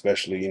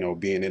 especially,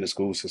 being in the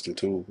school system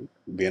too,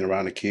 being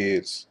around the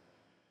kids.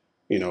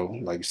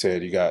 Like you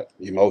said, you got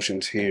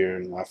emotions here.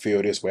 And I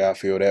feel this way, I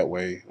feel that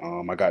way.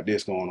 I got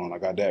this going on, I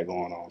got that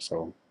going on.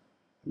 So,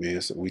 I mean,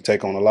 we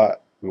take on a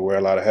lot. We wear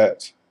a lot of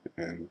hats,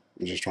 and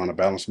we're just trying to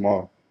balance them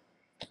all.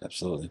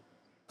 Absolutely.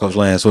 Coach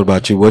Lance, what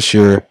about you? What's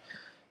your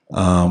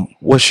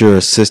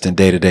assistant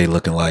day to day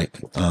looking like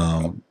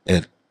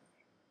at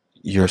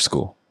your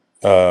school?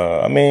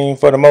 I mean,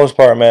 for the most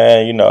part,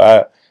 man,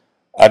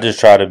 I just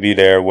try to be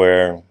there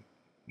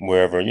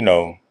wherever,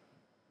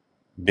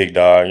 big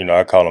dog,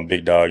 I call him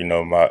big dog,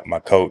 my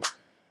coach,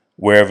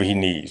 wherever he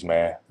needs,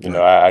 man. Right.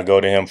 I go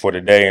to him for the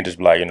day and just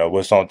be like,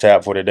 what's on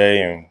tap for the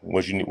day and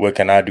what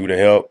can I do to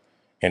help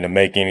and to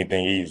make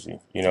anything easy.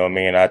 You know what I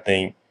mean? I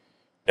think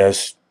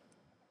that's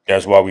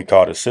that's why we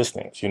call it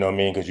assistance, you know what I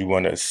mean? Because you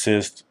want to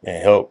assist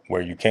and help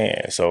where you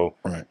can. So,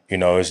 Right.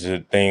 it's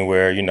the thing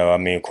where, I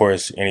mean, of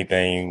course,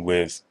 anything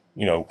with,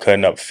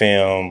 cutting up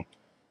film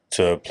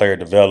to player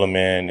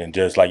development and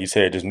just like you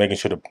said, just making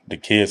sure the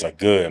kids are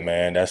good,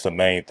 man. That's the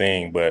main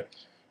thing. But,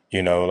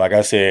 like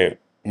I said,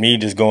 me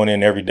just going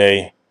in every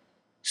day,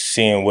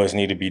 seeing what's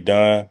need to be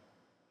done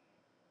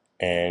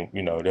and,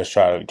 just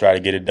try to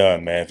get it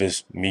done, man. If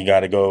it's me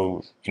got to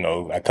go,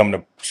 I come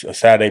to a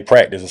Saturday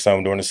practice or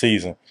something during the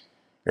season,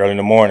 early in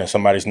the morning,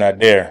 somebody's not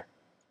there.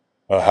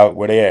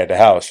 Where they at the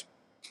house?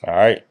 All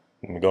right,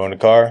 let me go in the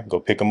car, go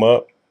pick them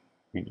up.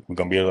 We're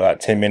gonna be about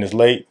 10 minutes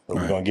late, but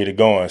we're Right. gonna get it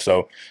going.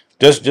 So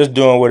just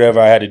doing whatever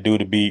I had to do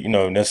to be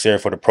necessary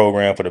for the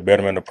program, for the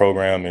betterment of the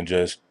program, and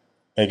just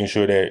making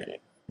sure that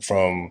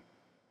from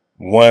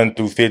 1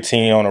 through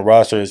 15 on the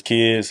roster is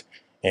kids,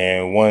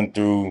 and 1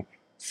 through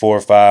 4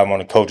 or 5 on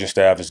the coaching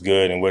staff is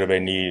good, and whatever they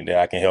need that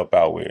I can help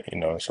out with.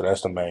 So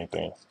that's the main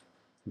thing.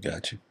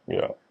 Got you.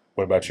 Yeah.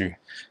 What about you?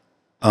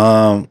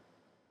 Um,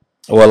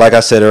 well, like I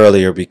said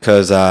earlier,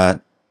 because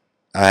I'm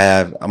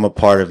a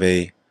part of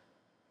a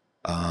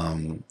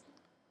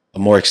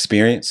more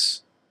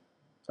experienced.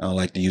 I don't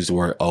like to use the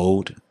word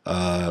old.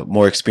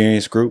 More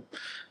experienced group.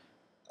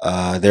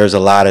 There's a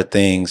lot of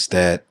things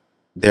that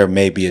there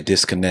may be a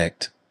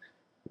disconnect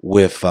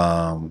with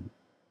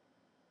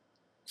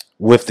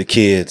the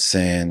kids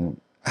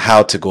and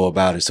how to go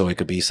about it. So it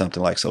could be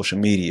something like social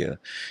media.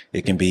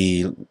 It can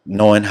be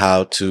knowing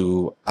how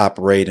to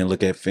operate and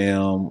look at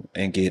film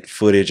and get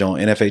footage on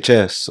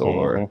NFHS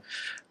or Mm-hmm.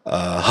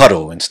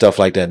 Huddle and stuff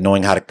like that.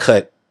 Knowing how to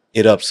cut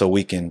it up so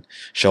we can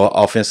show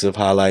offensive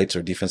highlights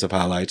or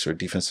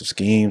defensive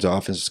schemes or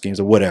offensive schemes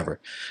or whatever.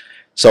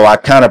 So I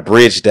kind of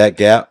bridged that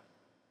gap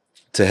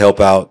to help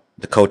out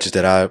the coaches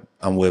that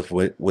I'm with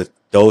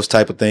those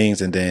type of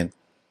things. And then,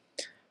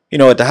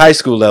 at the high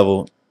school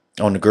level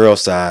on the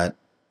girls side,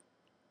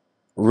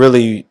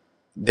 really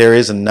there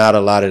is not a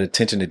lot of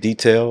attention to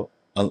detail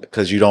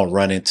because you don't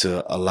run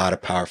into a lot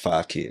of Power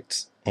 5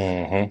 kids.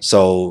 Mm-hmm.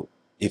 So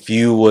if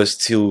you was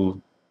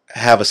to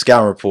have a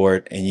scouting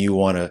report and you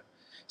want to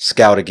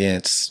scout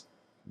against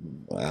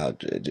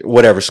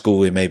whatever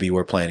school it may be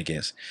we're playing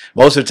against.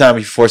 Most of the time,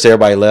 if you force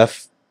everybody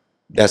left,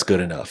 that's good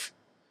enough.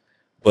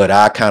 But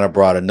I kind of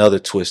brought another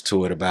twist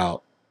to it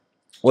about,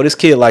 well, this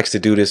kid likes to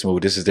do this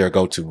move. This is their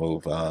go-to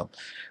move.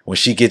 When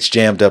she gets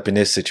jammed up in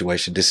this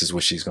situation, this is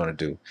what she's going to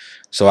do.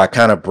 So I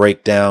kind of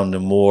break down the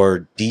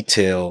more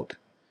detailed,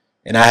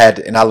 and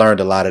I learned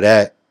a lot of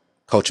that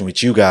coaching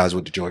with you guys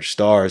with the Georgia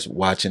Stars,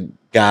 watching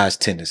guys'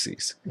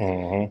 tendencies.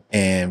 Mm-hmm.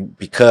 And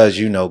because,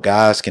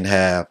 guys can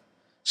have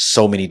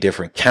so many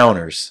different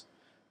counters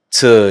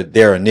to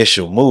their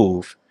initial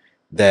move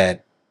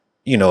that,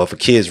 if a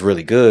kid's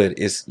really good,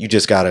 you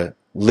just got to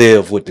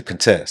live with the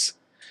contest.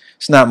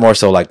 It's not more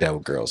so like that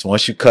with girls.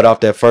 Once you cut off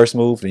that first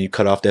move and you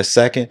cut off that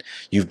second,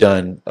 you've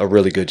done a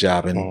really good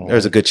job. And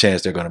there's a good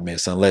chance they're going to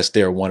miss unless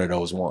they're one of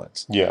those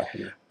ones. Yeah.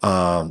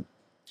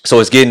 So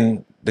it's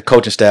getting the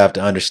coaching staff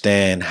to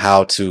understand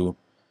how to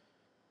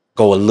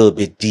go a little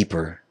bit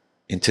deeper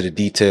into the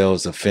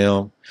details of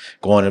film,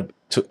 going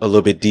a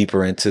little bit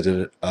deeper into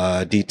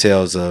the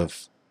details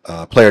of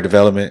player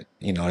development.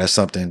 That's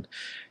something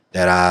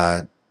that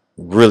I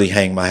really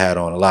hang my hat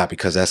on a lot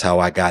because that's how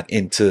I got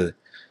into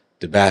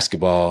the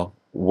basketball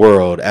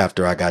world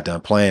after I got done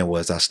playing.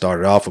 Was I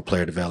started off with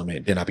player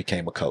development, then I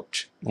became a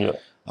coach. Yeah.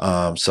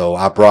 So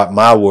I brought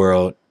my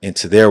world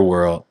into their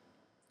world,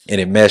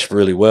 and it meshed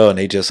really well. And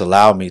they just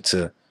allowed me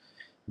to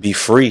be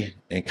free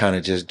and kind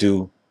of just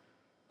do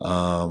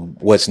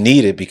what's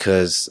needed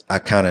because I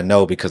kind of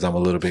know, because I'm a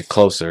little bit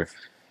closer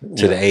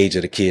to the age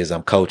of the kids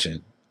I'm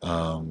coaching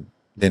than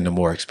the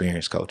more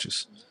experienced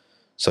coaches.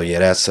 So yeah,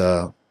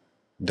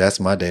 that's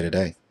my day to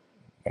day.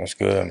 That's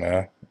good,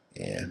 man.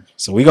 Yeah.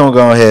 So we're gonna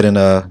go ahead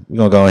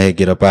and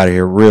get up out of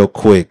here real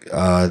quick.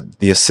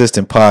 The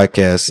assistant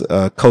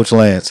podcast, Coach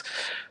Lance,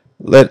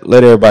 let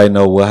everybody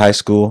know what high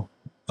school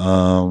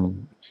you're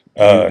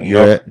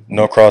at.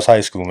 Norcross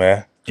High School,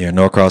 man. Yeah,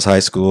 Norcross High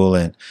School,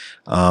 and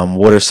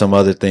what are some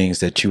other things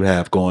that you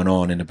have going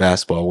on in the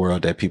basketball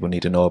world that people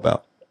need to know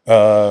about?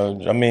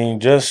 I mean,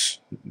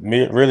 just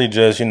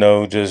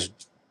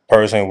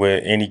person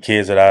with any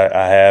kids that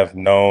I have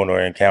known or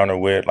encountered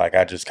with. Like,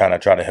 I just kind of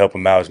try to help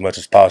them out as much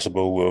as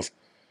possible with,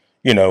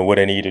 what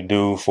they need to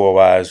do for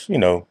wise,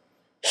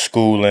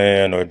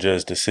 schooling or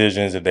just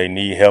decisions if they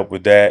need help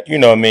with that. You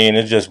know what I mean?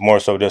 It's just more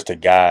so just a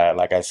guide.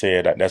 Like I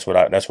said, that's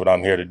what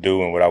I'm here to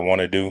do and what I want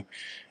to do.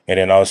 And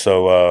then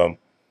also,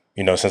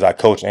 since I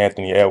coached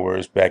Anthony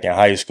Edwards back in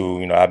high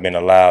school, I've been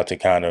allowed to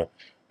kind of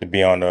to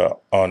be on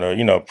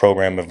the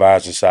program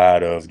advisor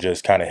side of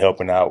just kind of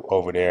helping out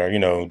over there,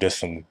 just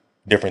some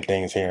different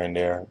things here and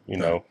there,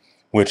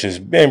 which has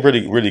been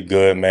really, really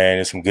good, man.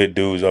 There's some good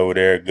dudes over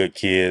there, good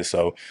kids.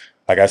 So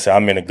like I said,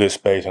 I'm in a good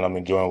space and I'm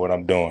enjoying what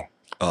I'm doing.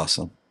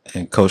 Awesome.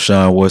 And Coach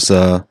Sean,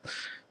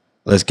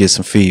 let's get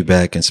some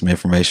feedback and some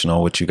information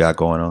on what you got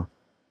going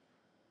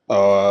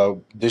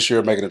on. This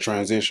year making a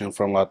transition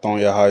from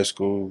Lithonia High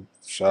School.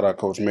 Shout out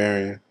Coach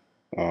Marion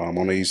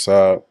on the east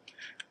side.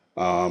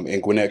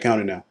 In Gwinnett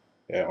County now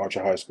at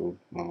Archer High School.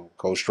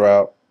 Coach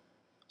Stroud.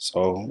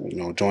 So,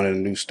 joining a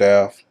new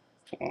staff.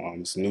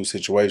 It's a new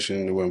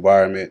situation, new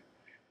environment.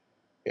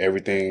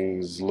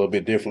 Everything's a little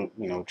bit different,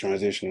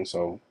 transitioning.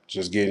 So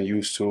just getting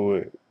used to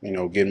it,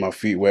 getting my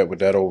feet wet with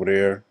that over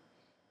there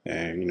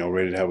and,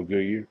 ready to have a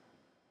good year.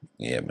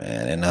 Yeah,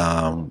 man.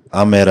 And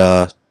I'm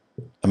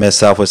at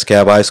Southwest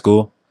Cab High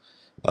School,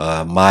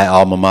 my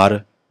alma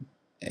mater.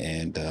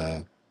 And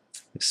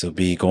this will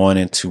be going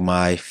into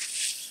my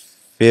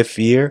 5th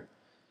year,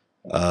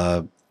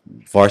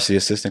 varsity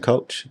assistant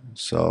coach.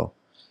 So,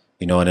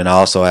 and then I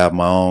also have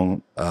my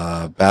own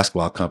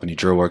basketball company,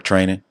 Drill Work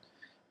Training,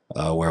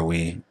 where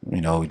we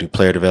do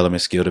player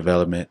development, skill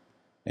development,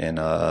 and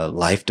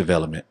life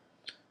development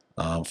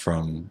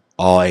from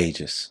all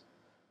ages.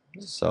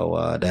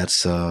 So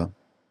that's the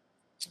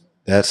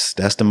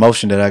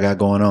motion that I got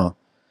going on.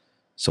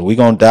 So we're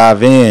gonna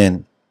dive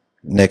in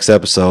next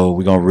episode.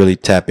 We're gonna really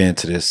tap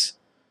into this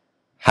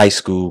high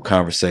school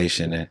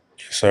conversation and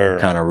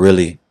kind of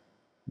really,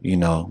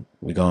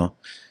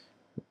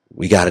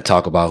 we got to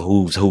talk about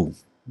who's who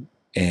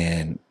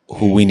and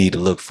who we need to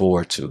look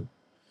forward to.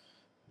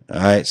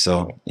 All right.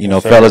 So,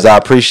 fellas, I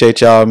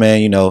appreciate y'all,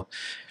 man.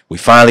 We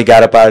finally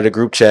got up out of the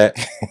group chat.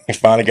 We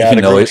finally got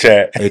a group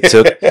chat.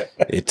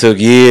 It took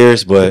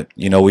years, but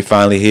we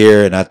finally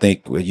here, and I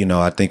think what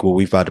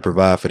we've about to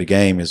provide for the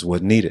game is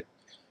what's needed.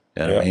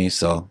 You know what I mean?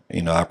 So,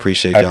 I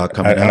appreciate y'all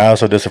coming out. And I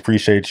also just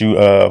appreciate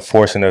you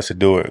forcing us to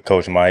do it,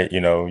 Coach Mike.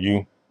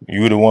 You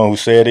were the one who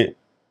said it,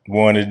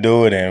 wanted to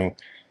do it, and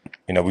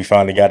we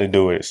finally got to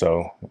do it.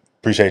 So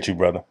appreciate you,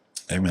 brother.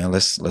 Hey man,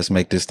 let's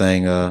make this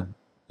thing an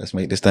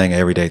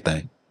everyday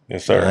thing.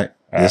 Yes, sir.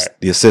 All right.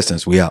 The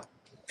assistants, we out.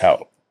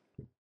 Out.